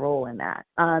play a role in that.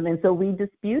 And so we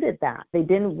disputed that. They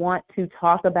didn't want to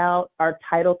talk about our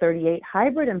Title 38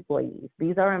 hybrid employees.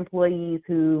 These are employees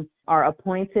who are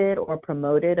appointed or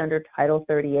promoted under Title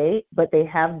 38, but they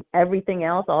have everything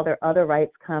else, all their other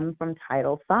rights come from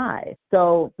Title 5.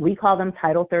 So we call them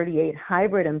Title 38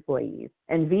 hybrid employees.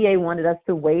 And VA wanted us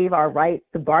to waive our rights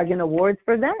to bargain awards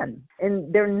for them.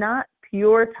 And they're not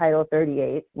pure Title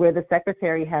 38, where the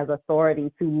secretary has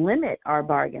authority to limit our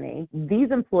bargaining.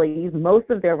 These employees, most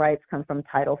of their rights come from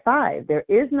Title 5. There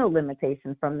is no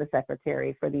limitation from the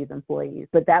secretary for these employees,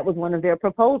 but that was one of their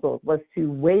proposals, was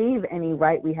to waive any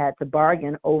right we had to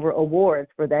bargain over awards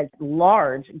for that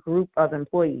large group of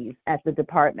employees at the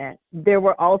department. There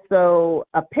were also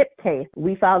a PIP case.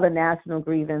 We filed a national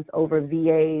grievance over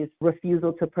VA's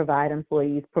refusal to provide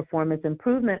employees performance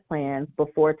improvement plans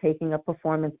before taking a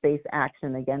performance-based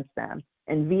action against them.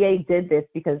 And VA did this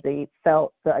because they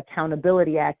felt the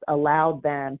Accountability Act allowed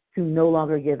them to no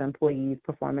longer give employees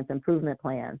performance improvement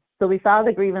plans. So we filed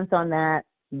a grievance on that.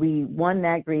 We won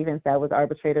that grievance. That was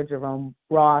arbitrator Jerome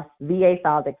Ross. VA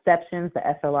filed exceptions. The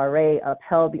FLRA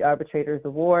upheld the arbitrator's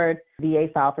award. VA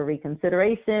filed for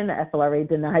reconsideration. The FLRA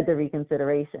denied the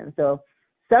reconsideration. So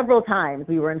several times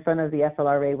we were in front of the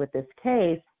FLRA with this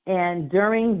case. And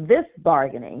during this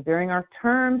bargaining, during our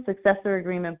term successor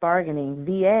agreement bargaining,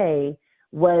 VA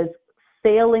was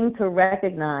failing to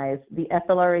recognize the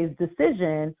FLRA's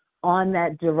decision on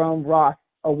that Jerome Ross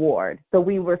award. So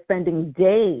we were spending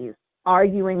days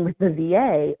arguing with the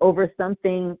VA over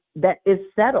something that is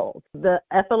settled. The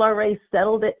FLRA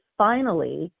settled it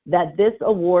finally that this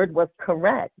award was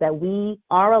correct, that we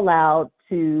are allowed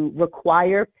to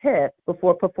require PIP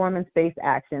before performance-based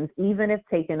actions, even if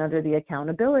taken under the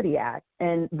Accountability Act.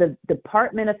 And the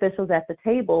department officials at the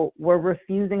table were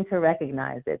refusing to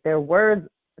recognize it. Their words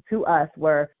to us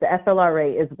were the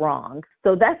FLRA is wrong.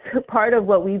 So that's part of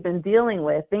what we've been dealing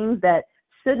with, things that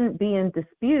shouldn't be in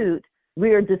dispute.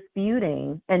 We are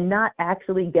disputing and not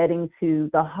actually getting to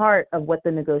the heart of what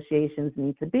the negotiations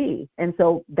need to be. And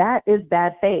so that is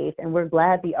bad faith, and we're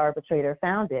glad the arbitrator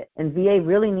found it. And VA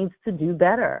really needs to do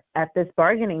better at this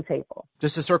bargaining table.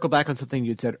 Just to circle back on something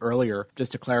you'd said earlier,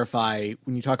 just to clarify,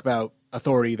 when you talk about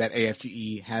authority that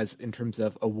AFGE has in terms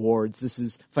of awards, this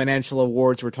is financial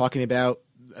awards we're talking about,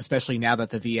 especially now that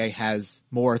the VA has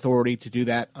more authority to do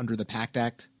that under the PACT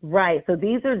Act? Right. So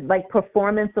these are like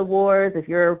performance awards. If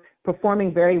you're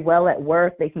performing very well at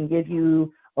work, they can give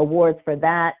you awards for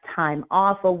that, time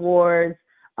off awards,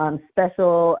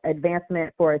 special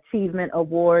advancement for achievement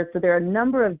awards. So there are a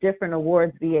number of different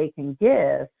awards VA can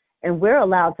give, and we're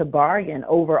allowed to bargain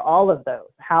over all of those,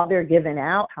 how they're given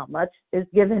out, how much is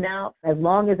given out, as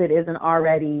long as it isn't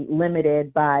already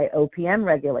limited by OPM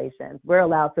regulations. We're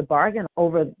allowed to bargain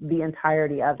over the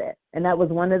entirety of it. And that was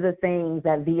one of the things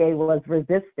that VA was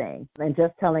resisting and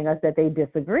just telling us that they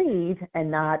disagreed and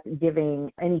not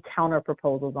giving any counter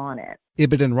proposals on it.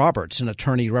 Ibiden Roberts, an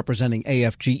attorney representing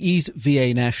AFGE's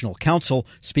VA National Council,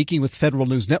 speaking with Federal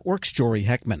News Network's Jory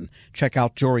Heckman. Check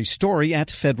out Jory's story at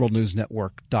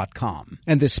federalnewsnetwork.com.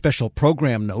 And this special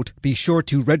program note, be sure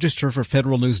to register for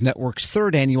Federal News Network's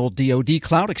third annual DoD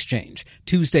Cloud Exchange,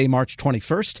 Tuesday, March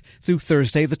 21st through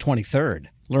Thursday, the 23rd.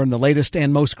 Learn the latest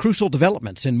and most crucial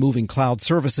developments in moving cloud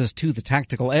services to the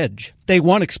tactical edge. Day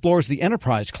one explores the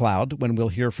enterprise cloud when we'll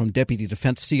hear from Deputy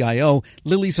Defense CIO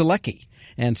Lily Zalecki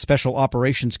and Special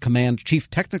Operations Command Chief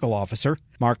Technical Officer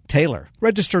Mark Taylor.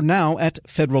 Register now at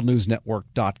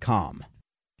federalnewsnetwork.com.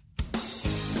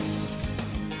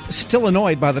 Still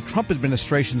annoyed by the Trump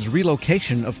administration's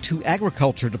relocation of 2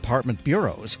 Agriculture Department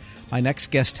bureaus, my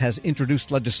next guest has introduced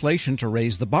legislation to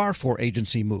raise the bar for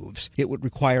agency moves. It would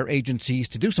require agencies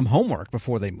to do some homework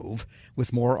before they move.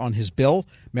 With more on his bill,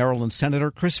 Maryland Senator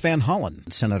Chris Van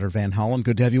Hollen. Senator Van Hollen,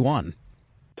 good to have you on.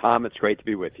 Tom, it's great to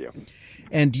be with you.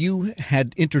 And you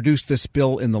had introduced this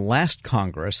bill in the last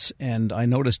Congress, and I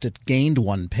noticed it gained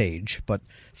 1 page, but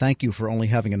thank you for only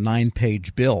having a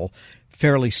 9-page bill.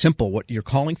 Fairly simple what you're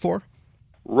calling for?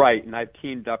 Right, and I've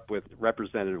teamed up with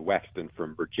Representative Wexton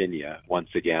from Virginia once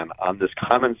again on this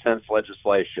common sense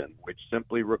legislation, which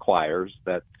simply requires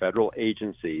that federal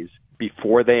agencies,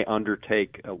 before they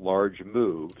undertake large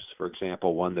moves, for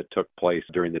example, one that took place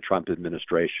during the Trump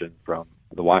administration from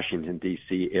the Washington,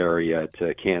 D.C. area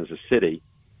to Kansas City,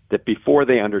 that before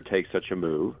they undertake such a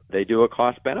move, they do a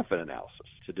cost-benefit analysis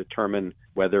to determine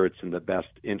whether it's in the best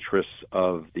interests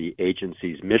of the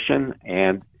agency's mission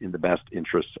and in the best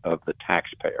interests of the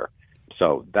taxpayer.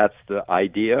 So that's the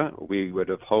idea. We would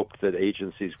have hoped that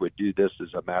agencies would do this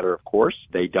as a matter of course.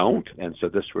 They don't, and so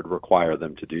this would require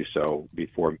them to do so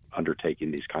before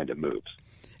undertaking these kind of moves.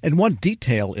 And one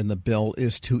detail in the bill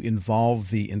is to involve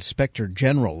the Inspector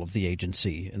General of the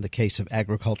agency. In the case of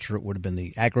agriculture, it would have been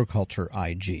the Agriculture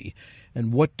IG.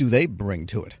 And what do they bring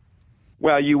to it?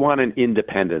 Well, you want an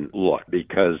independent look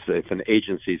because if an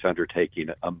agency is undertaking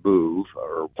a move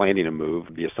or planning a move,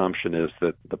 the assumption is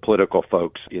that the political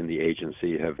folks in the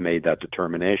agency have made that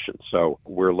determination. So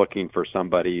we're looking for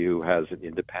somebody who has an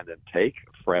independent take,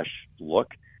 a fresh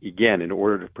look. Again, in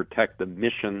order to protect the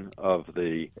mission of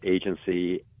the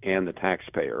agency and the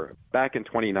taxpayer. Back in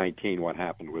 2019, what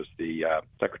happened was the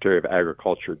Secretary of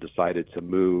Agriculture decided to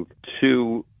move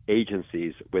 2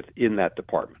 agencies within that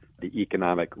department, the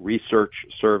Economic Research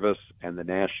Service and the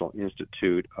National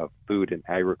Institute of Food and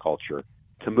Agriculture,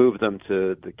 to move them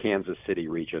to the Kansas City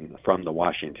region from the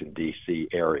Washington, D.C.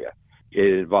 area.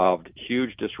 It involved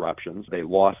huge disruptions. They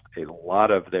lost a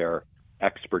lot of their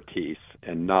expertise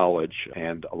and knowledge,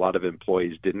 and a lot of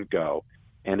employees didn't go.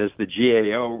 And as the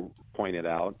GAO pointed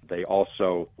out, they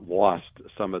also lost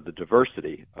some of the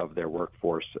diversity of their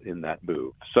workforce in that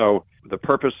move. So the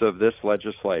purpose of this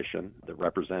legislation that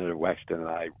Representative Wexton and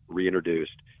I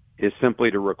reintroduced is simply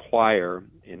to require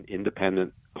an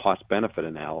independent cost-benefit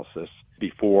analysis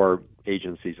before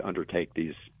agencies undertake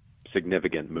these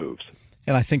significant moves.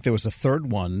 And I think there was a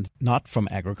third one, not from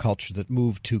agriculture, that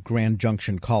moved to Grand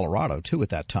Junction, Colorado, too, at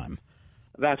that time.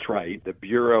 That's right. The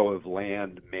Bureau of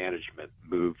Land Management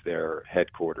moved their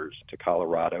headquarters to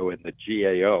Colorado, and the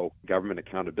GAO, Government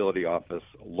Accountability Office,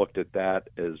 looked at that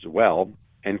as well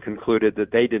and concluded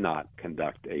that they did not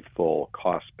conduct a full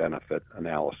cost-benefit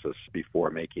analysis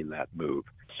before making that move.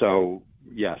 So,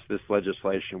 yes, this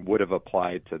legislation would have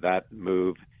applied to that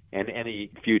move and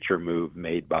any future move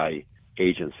made by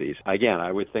agencies. Again,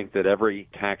 I would think that every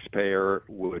taxpayer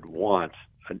would want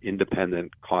an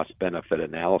independent cost-benefit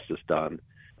analysis done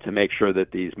to make sure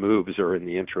that these moves are in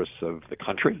the interests of the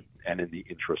country and in the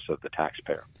interests of the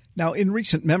taxpayer. Now, in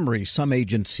recent memory, some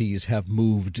agencies have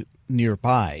moved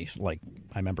nearby. Like,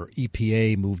 I remember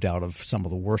EPA moved out of some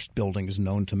of the worst buildings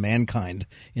known to mankind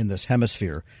in this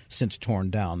hemisphere since torn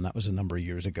down. That was a number of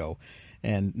years ago.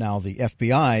 And now the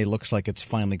FBI looks like it's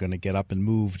finally going to get up and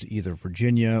move to either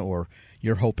Virginia or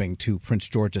you're hoping to Prince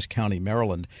George's County,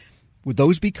 Maryland. Would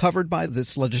those be covered by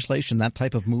this legislation, that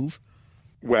type of move?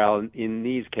 Well, in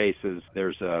these cases,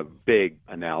 there's a big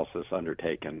analysis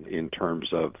undertaken in terms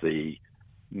of the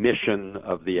mission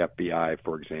of the FBI,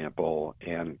 for example,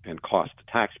 and cost to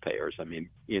taxpayers. I mean,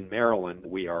 in Maryland,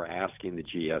 we are asking the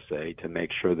GSA to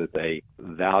make sure that they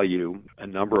value a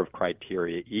number of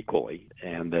criteria equally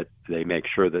and that they make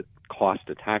sure that cost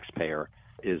to taxpayer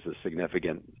is a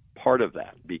significant part of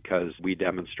that, because we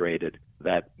demonstrated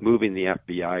that moving the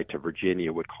FBI to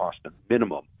Virginia would cost a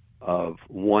minimum of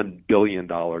 $1 billion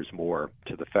more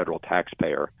to the federal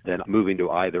taxpayer than moving to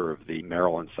either of the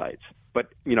Maryland sites. But,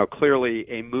 clearly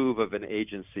a move of an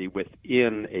agency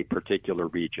within a particular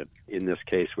region, in this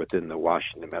case within the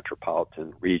Washington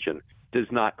metropolitan region, does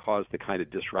not cause the kind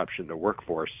of disruption to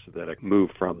workforce that a move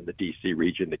from the D.C.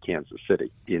 region to Kansas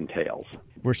City entails.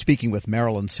 We're speaking with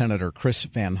Maryland Senator Chris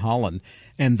Van Hollen,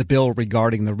 and the bill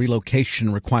regarding the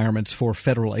relocation requirements for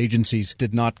federal agencies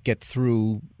did not get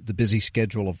through the busy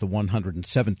schedule of the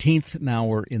 117th. Now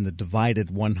we're in the divided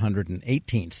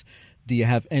 118th. Do you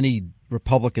have any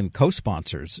Republican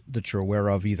co-sponsors that you're aware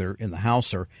of, either in the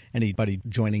House or anybody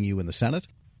joining you in the Senate?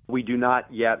 We do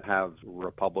not yet have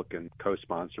Republican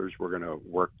co-sponsors. We're going to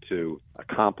work to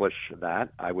accomplish that.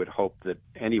 I would hope that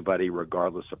anybody,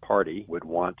 regardless of party, would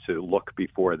want to look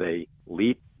before they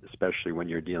leap, especially when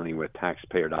you're dealing with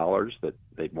taxpayer dollars, that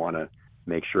they'd want to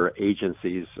make sure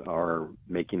agencies are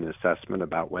making an assessment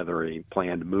about whether a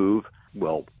planned move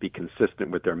will be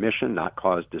consistent with their mission, not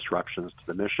cause disruptions to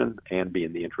the mission, and be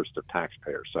in the interest of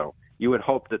taxpayers. So you would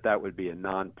hope that that would be a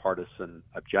nonpartisan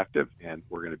objective, and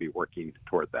we're going to be working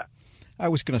toward that. I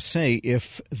was going to say,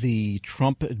 if the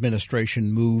Trump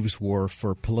administration moves were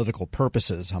for political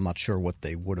purposes, I'm not sure what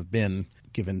they would have been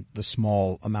given the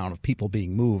small amount of people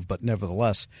being moved, but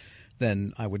nevertheless,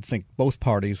 then I would think both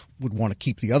parties would want to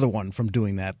keep the other one from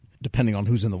doing that, depending on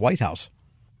who's in the White House.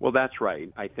 Well, that's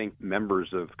right. I think members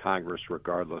of Congress,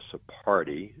 regardless of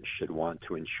party, should want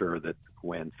to ensure that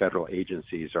when federal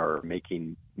agencies are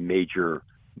making major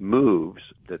moves,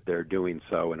 that they're doing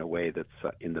so in a way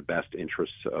that's in the best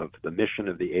interests of the mission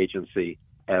of the agency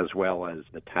as well as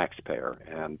the taxpayer.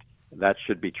 And that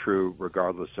should be true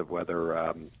regardless of whether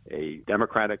a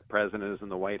Democratic president is in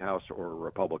the White House or a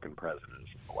Republican president is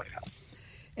in the White House.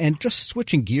 And just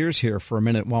switching gears here for a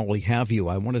minute while we have you,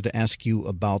 I wanted to ask you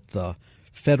about the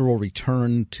federal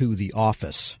return to the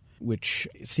office, which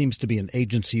seems to be an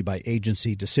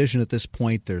agency-by-agency decision at this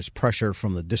point. There's pressure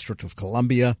from the District of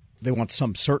Columbia. They want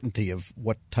some certainty of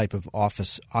what type of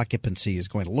office occupancy is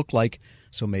going to look like,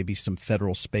 so maybe some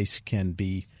federal space can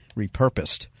be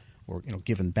repurposed or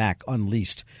given back,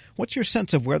 unleased. What's your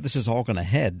sense of where this is all going to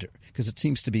head? Because it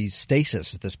seems to be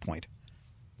stasis at this point.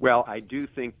 Well, I do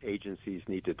think agencies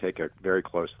need to take a very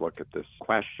close look at this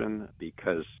question,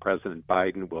 because President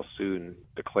Biden will soon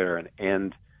declare an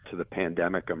end to the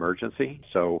pandemic emergency.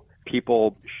 So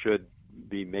people should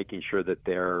be making sure that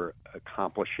they're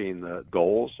accomplishing the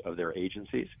goals of their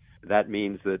agencies. That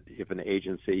means that if an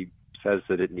agency says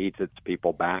that it needs its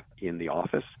people back in the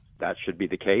office, that should be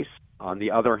the case. On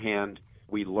the other hand,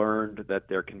 we learned that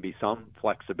there can be some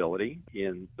flexibility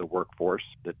in the workforce,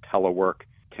 that telework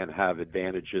can have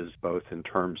advantages both in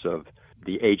terms of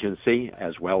the agency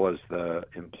as well as the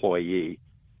employee.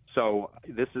 So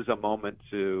this is a moment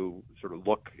to sort of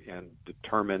look and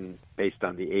determine, based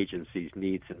on the agency's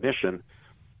needs and mission,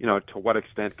 to what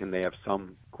extent can they have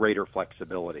some greater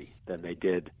flexibility than they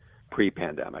did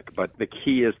pre-pandemic. But the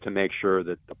key is to make sure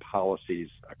that the policies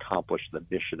accomplish the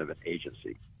mission of an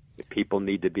agency. If people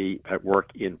need to be at work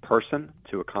in person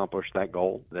to accomplish that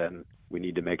goal, then we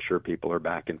need to make sure people are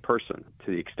back in person.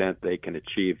 To the extent they can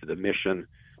achieve the mission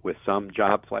with some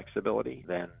job flexibility,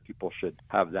 then people should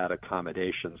have that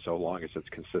accommodation so long as it's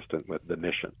consistent with the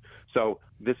mission. So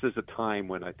this is a time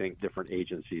when I think different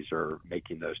agencies are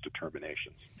making those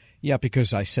determinations. Yeah,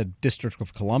 because I said District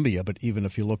of Columbia, but even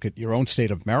if you look at your own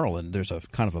state of Maryland, there's a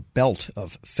kind of a belt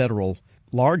of federal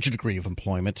large degree of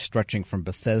employment stretching from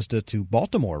Bethesda to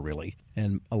Baltimore, really.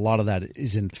 And a lot of that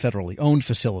is in federally owned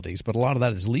facilities, but a lot of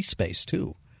that is lease space,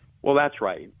 too. Well, that's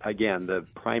right. Again, the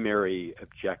primary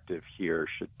objective here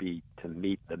should be to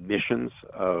meet the missions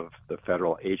of the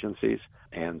federal agencies.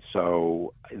 And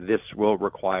so this will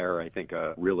require, I think,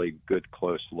 a really good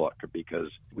close look, because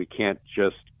we can't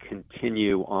just continue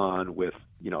continue on with,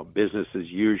 business as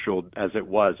usual as it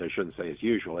was. I shouldn't say as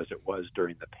usual, as it was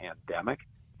during the pandemic.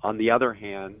 On the other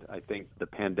hand, I think the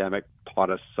pandemic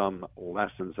taught us some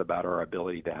lessons about our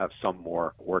ability to have some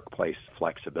more workplace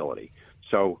flexibility.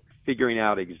 So figuring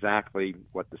out exactly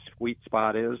what the sweet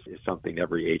spot is something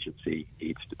every agency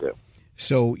needs to do.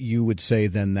 So you would say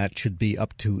then that should be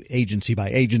up to agency by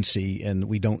agency, and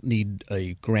we don't need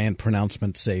a grand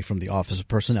pronouncement, say, from the Office of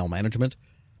Personnel Management?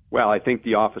 Well, I think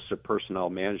the Office of Personnel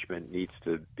Management needs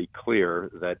to be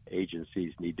clear that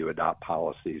agencies need to adopt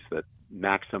policies that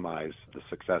maximize the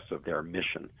success of their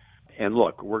mission. And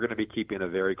look, we're going to be keeping a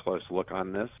very close look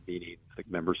on this, meaning the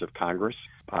members of Congress.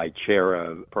 I chair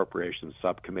a appropriations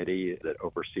subcommittee that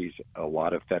oversees a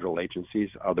lot of federal agencies.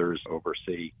 Others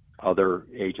oversee other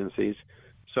agencies.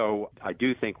 So I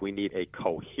do think we need a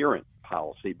coherent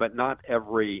policy, but not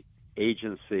every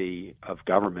agency of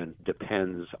government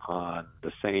depends on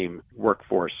the same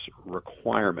workforce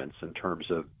requirements in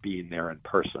terms of being there in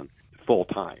person full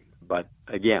time. But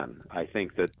again, I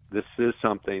think that this is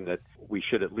something that we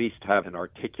should at least have an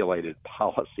articulated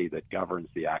policy that governs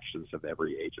the actions of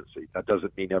every agency. That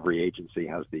doesn't mean every agency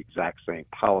has the exact same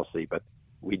policy, but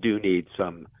we do need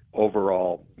some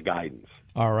overall guidance.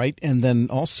 All right. And then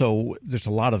also there's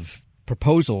a lot of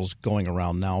proposals going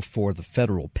around now for the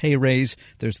federal pay raise.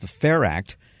 There's the FAIR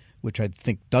Act, which I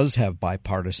think does have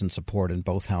bipartisan support in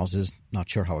both houses. Not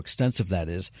sure how extensive that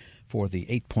is, for the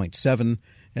 8.7.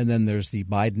 And then there's the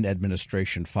Biden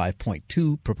administration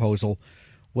 5.2 proposal.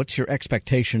 What's your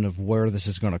expectation of where this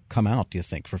is going to come out, do you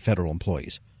think, for federal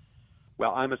employees?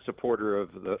 Well, I'm a supporter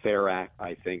of the FAIR Act.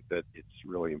 I think that it's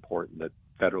really important that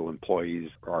federal employees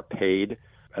are paid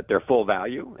at their full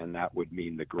value, and that would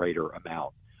mean the greater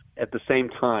amount. At the same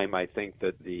time, I think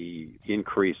that the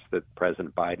increase that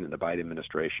President Biden and the Biden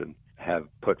administration have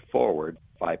put forward,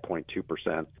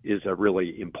 5.2%, is a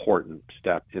really important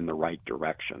step in the right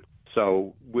direction.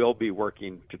 So we'll be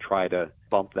working to try to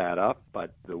bump that up,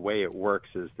 but the way it works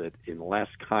is that unless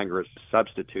Congress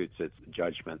substitutes its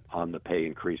judgment on the pay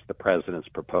increase, the president's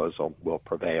proposal will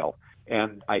prevail.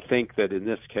 And I think that in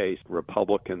this case,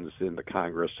 Republicans in the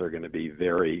Congress are going to be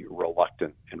very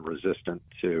reluctant and resistant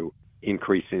to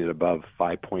increasing it above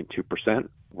 5.2%.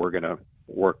 We're going to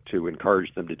work to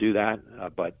encourage them to do that,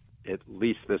 but at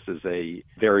least this is a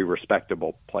very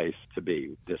respectable place to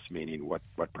be, this meaning what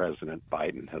President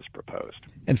Biden has proposed.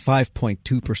 And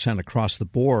 5.2% across the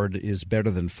board is better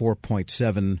than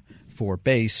 4.7 for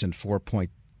base and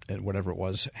whatever it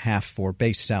was, half for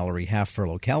base salary, half for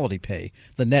locality pay.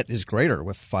 The net is greater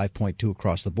with 5.2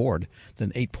 across the board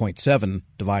than 8.7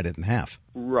 divided in half.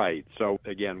 Right. So,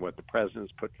 again, what the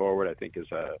president's put forward, I think,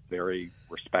 is a very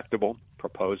respectable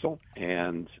proposal,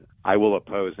 and I will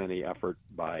oppose any effort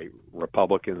by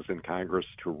Republicans in Congress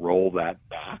to roll that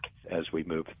back as we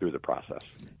move through the process.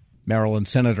 Maryland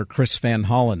Senator Chris Van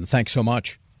Hollen, thanks so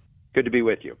much. Good to be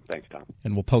with you. Thanks, Tom.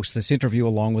 And we'll post this interview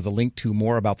along with a link to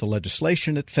more about the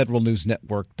legislation at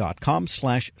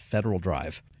federalnewsnetwork.com/Federal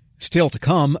Drive. Still to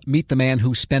come, meet the man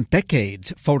who spent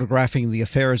decades photographing the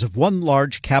affairs of one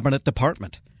large cabinet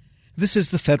department. This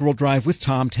is the Federal Drive with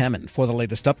Tom Temin. For the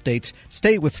latest updates,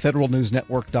 stay with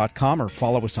federalnewsnetwork.com or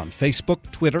follow us on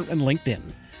Facebook, Twitter, and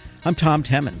LinkedIn. I'm Tom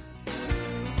Temin.